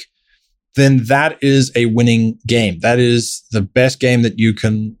week, then that is a winning game. That is the best game that you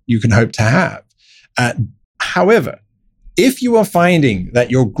can hope to have. However, if you are finding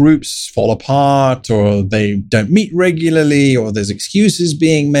that your groups fall apart or they don't meet regularly or there's excuses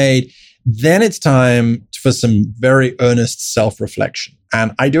being made, then it's time for some very earnest self-reflection.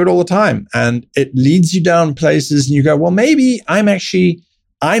 And I do it all the time. And it leads you down places and you go, well, maybe I'm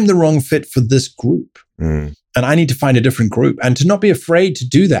the wrong fit for this group. And I need to find a different group, and to not be afraid to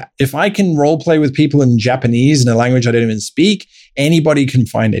do that. If I can role play with people in Japanese, in a language I don't even speak, anybody can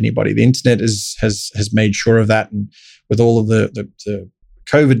find anybody. The internet has made sure of that. And with all of the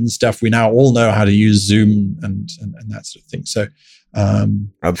COVID and stuff, we now all know how to use Zoom and that sort of thing. So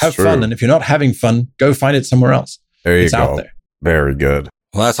have fun. And if you're not having fun, go find it somewhere else. It's go. Out there. Very good.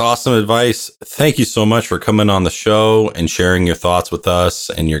 Well, that's awesome advice. Thank you so much for coming on the show and sharing your thoughts with us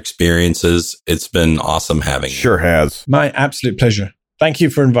and your experiences. It's been awesome having you. Sure has. My absolute pleasure. Thank you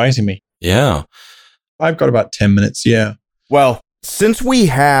for inviting me. Yeah. I've got about 10 minutes. Yeah. Well, since we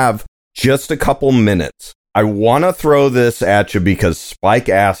have just a couple minutes, I want to throw this at you because Spike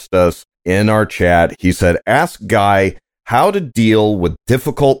asked us in our chat. He said, ask Guy how to deal with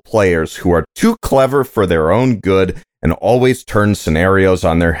difficult players who are too clever for their own good and always turn scenarios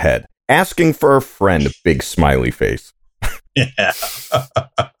on their head. Asking for a friend, big smiley face. Yeah.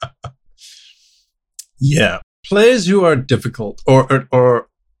 Yeah. Players who are difficult or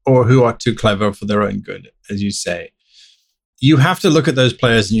who are too clever for their own good, as you say. You have to look at those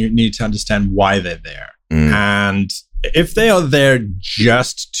players and you need to understand why they're there. And if they are there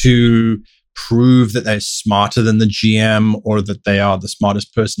just to prove that they're smarter than the GM or that they are the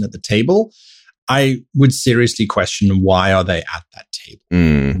smartest person at the table, I would seriously question, why are they at that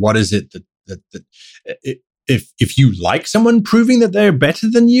table? What is it that if you like someone proving that they're better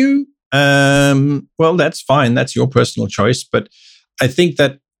than you, well, that's fine. That's your personal choice. But I think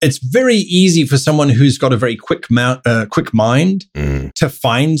that it's very easy for someone who's got a very quick mind to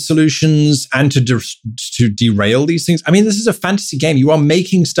find solutions and to derail these things. I mean, this is a fantasy game. You are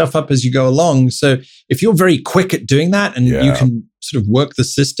making stuff up as you go along. So if you're very quick at doing that and you can sort of work the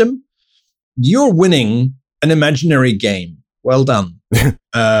system, you're winning an imaginary game. Well done.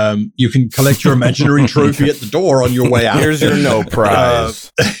 You can collect your imaginary trophy at the door on your way out. Here's your no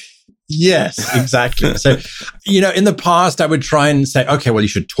prize. Yes, exactly. So, in the past, I would try and say, okay, well, you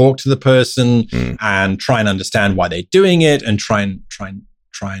should talk to the person and try and understand why they're doing it and try and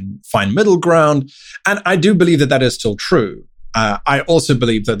find middle ground. And I do believe that is still true. I also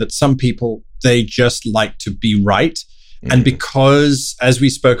believe that some people, they just like to be right. And because, as we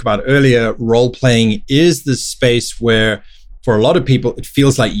spoke about earlier, role-playing is the space where, for a lot of people, it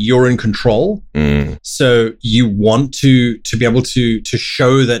feels like you're in control. So you want to be able to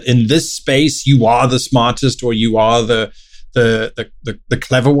show that in this space you are the smartest or you are the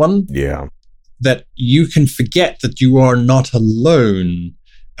clever one. Yeah. That you can forget that you are not alone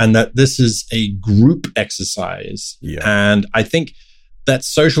and that this is a group exercise. Yeah. And I think that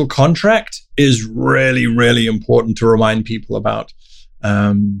social contract is really, really important to remind people about.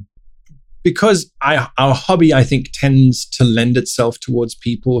 Because our hobby, I think, tends to lend itself towards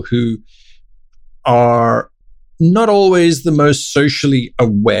people who are not always the most socially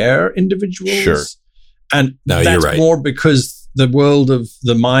aware individuals. Sure. And no, that's right. more because the world of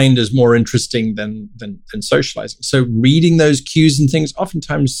the mind is more interesting than socializing. So reading those cues and things,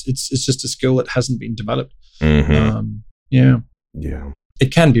 oftentimes it's just a skill that hasn't been developed. Yeah.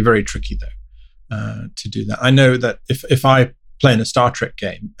 It can be very tricky, though, to do that. I know that if I play in a Star Trek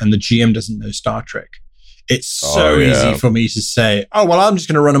game and the GM doesn't know Star Trek, it's so easy for me to say, oh, well, I'm just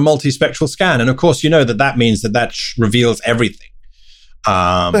going to run a multispectral scan. And of course, that means that reveals everything.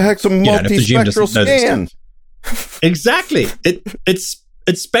 The heck's a multispectral scan? Exactly. It's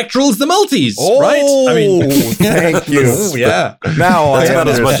spectrals the multis, right? I mean, thank you. Yeah. Now that's about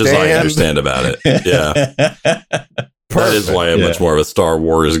as much as I understand about it. Yeah. That is why I'm much more of a Star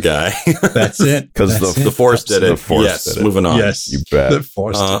Wars guy. That's it. Because the Force did it. Yes, moving on. Yes, you bet. The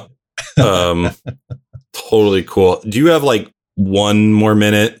Force did it. Totally cool. Do you have like one more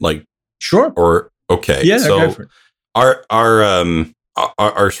minute? Like, sure. Or okay. Yeah, so go for it.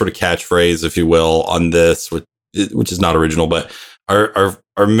 Our sort of catchphrase, if you will, on this, which is not original, but our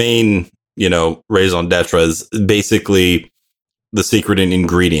main, raison d'etre is basically the secret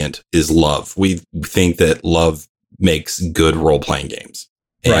ingredient is love. We think that love makes good role-playing games.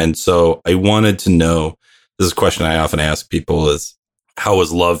 Right. And so I wanted to know, this is a question I often ask people, is how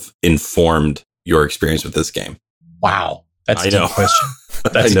has love informed your experience with this game? Wow. That's a deep question.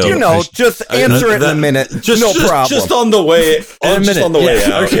 That's just answer it in a minute. No problem. Just on the way. Just on the way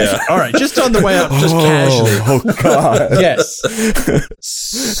out. Okay. Yeah. All right. Just on the way out, just casually. Oh, God. Yes.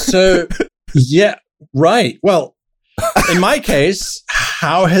 So, yeah, right. Well, in my case,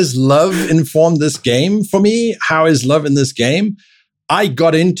 how has love informed this game for me? How is love in this game? I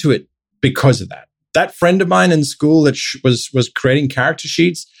got into it because of that. That friend of mine in school that was creating character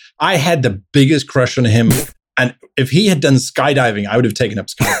sheets, I had the biggest crush on him. And if he had done skydiving, I would have taken up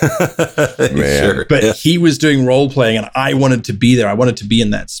skydiving. Sure. But he was doing role playing and I wanted to be there. I wanted to be in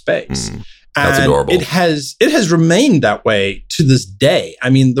that space. That's adorable. It has remained that way to this day. I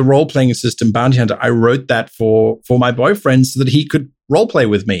mean, the role-playing system, Bounty Hunter, I wrote that for my boyfriend so that he could role-play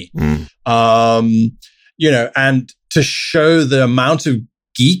with me. And to show the amount of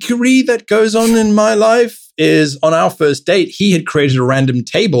geekery that goes on in my life is on our first date, he had created a random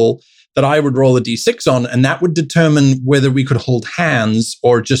table that I would roll a D6 on, and that would determine whether we could hold hands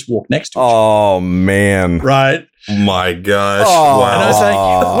or just walk next to each other. Oh, man. Right? My gosh. Oh. Wow. And I was like,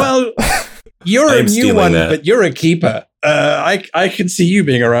 well, you're a new one, but you're a keeper. I can see you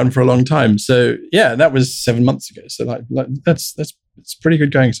being around for a long time. So, yeah, that was 7 months ago. So that's it's pretty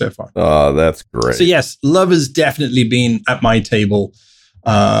good going so far. Oh, that's great. So, yes, love has definitely been at my table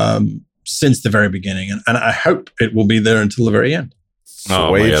since the very beginning. And I hope it will be there until the very end.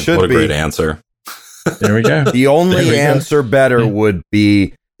 Oh, my God. What a great answer. There we go. The only answer better would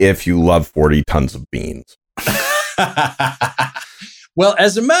be if you love 40 tons of beans. Well,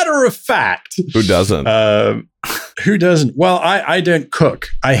 as a matter of fact, who doesn't? Who doesn't? Well, I don't cook.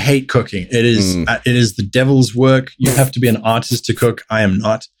 I hate cooking. It is the devil's work. You have to be an artist to cook. I am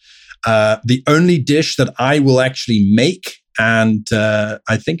not. The only dish that I will actually make, and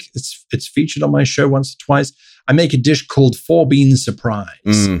I think it's featured on my show once or twice. I make a dish called 4-bean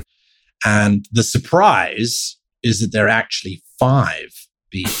surprise, and the surprise is that there are actually 5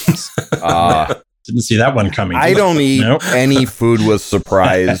 beans. Didn't see that one coming. I don't eat any food with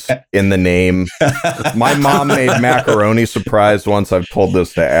surprise in the name. My mom made macaroni surprise once. I've told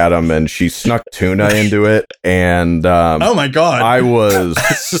this to Adam, and she snuck tuna into it. And oh my God, I was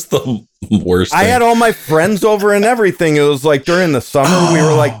it's just the worst. I had all my friends over and everything. It was like during the summer. We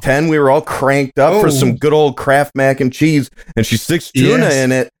were like 10. We were all cranked up for some good old Kraft mac and cheese, and she sticks tuna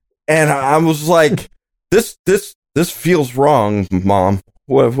in it, and I was like, "This feels wrong, Mom."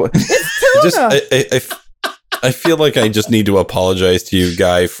 What? I feel like I just need to apologize to you,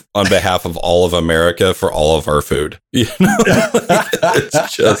 Guy, on behalf of all of America for all of our food. You know,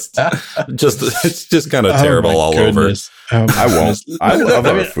 it's just kind of terrible all goodness. over. I won't. I love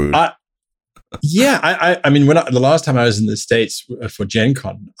our food. I mean, the last time I was in the States for Gen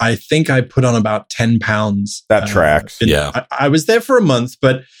Con, I think I put on about 10 pounds. That tracks. I was there for a month,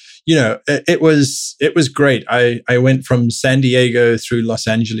 but you know, it was great. I went from San Diego through Los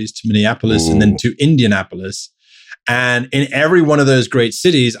Angeles to Minneapolis and then to Indianapolis. And in every one of those great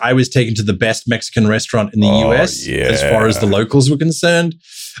cities, I was taken to the best Mexican restaurant in the US as far as the locals were concerned.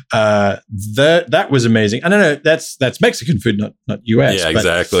 That was amazing. I don't know, that's Mexican food, not US. Yeah,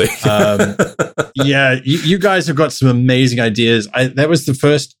 exactly. You guys have got some amazing ideas. That was the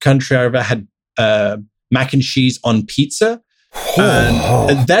first country I ever had mac and cheese on pizza.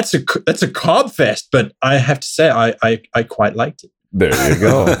 And that's a carb fest, but I have to say I quite liked it. There you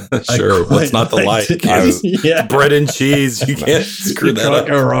go. Sure, what's not to like? Bread and cheese, you can't screw that up.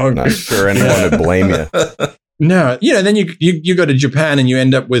 Go wrong. Not sure anyone would blame you. No, then you go to Japan and you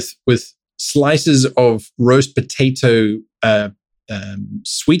end up with slices of roast potato,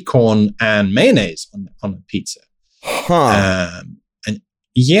 sweet corn, and mayonnaise on a pizza. And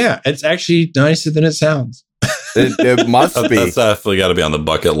it's actually nicer than it sounds. It must be. That's definitely got to be on the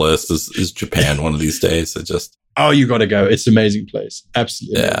bucket list. Is Japan one of these days? You got to go. It's an amazing place.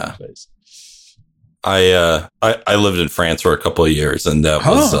 Absolutely amazing place. I lived in France for a couple of years, and that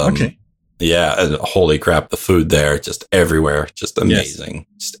was okay. Yeah, and holy crap, the food there just everywhere, just amazing.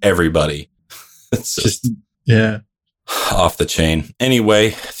 Just everybody. It's just off the chain.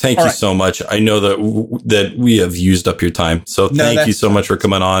 Anyway, thank you so much. I know that we have used up your time, so thank you so much for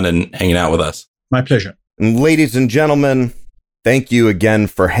coming on and hanging out with us. My pleasure. And ladies and gentlemen, thank you again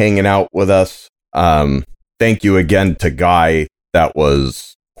for hanging out with us. Thank you again to Guy. That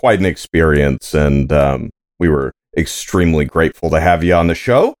was quite an experience, and we were extremely grateful to have you on the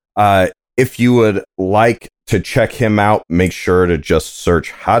show. If you would like to check him out, make sure to just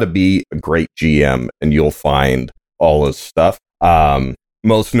search How to Be a Great GM, and you'll find all his stuff,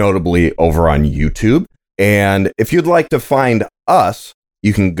 most notably over on YouTube. And if you'd like to find us,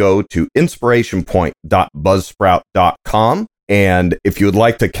 you can go to inspirationpoint.buzzsprout.com. And if you would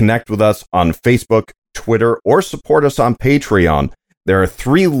like to connect with us on Facebook, Twitter, or support us on Patreon, there are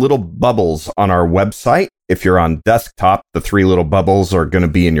 3 little bubbles on our website. If you're on desktop, the 3 little bubbles are going to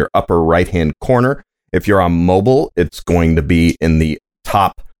be in your upper right-hand corner. If you're on mobile, it's going to be in the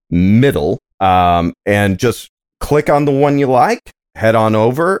top middle. And just click on the one you like, head on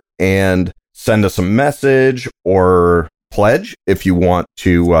over, and send us a message or pledge if you want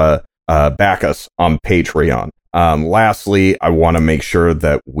to back us on Patreon. Lastly, I want to make sure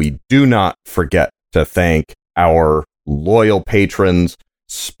that we do not forget to thank our loyal patrons,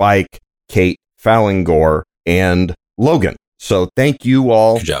 Spike, Kate, Fallingore, and Logan. So thank you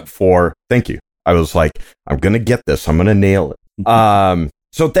all thank you. I was like, I'm going to get this. I'm going to nail it.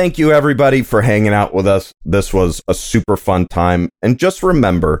 So thank you everybody for hanging out with us. This was a super fun time. And just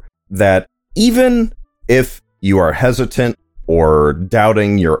remember that even if you are hesitant or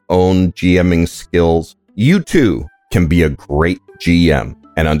doubting your own GMing skills, you too can be a great GM.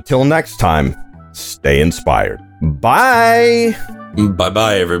 And until next time, stay inspired. Bye.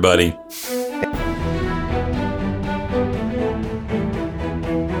 Bye-bye, everybody.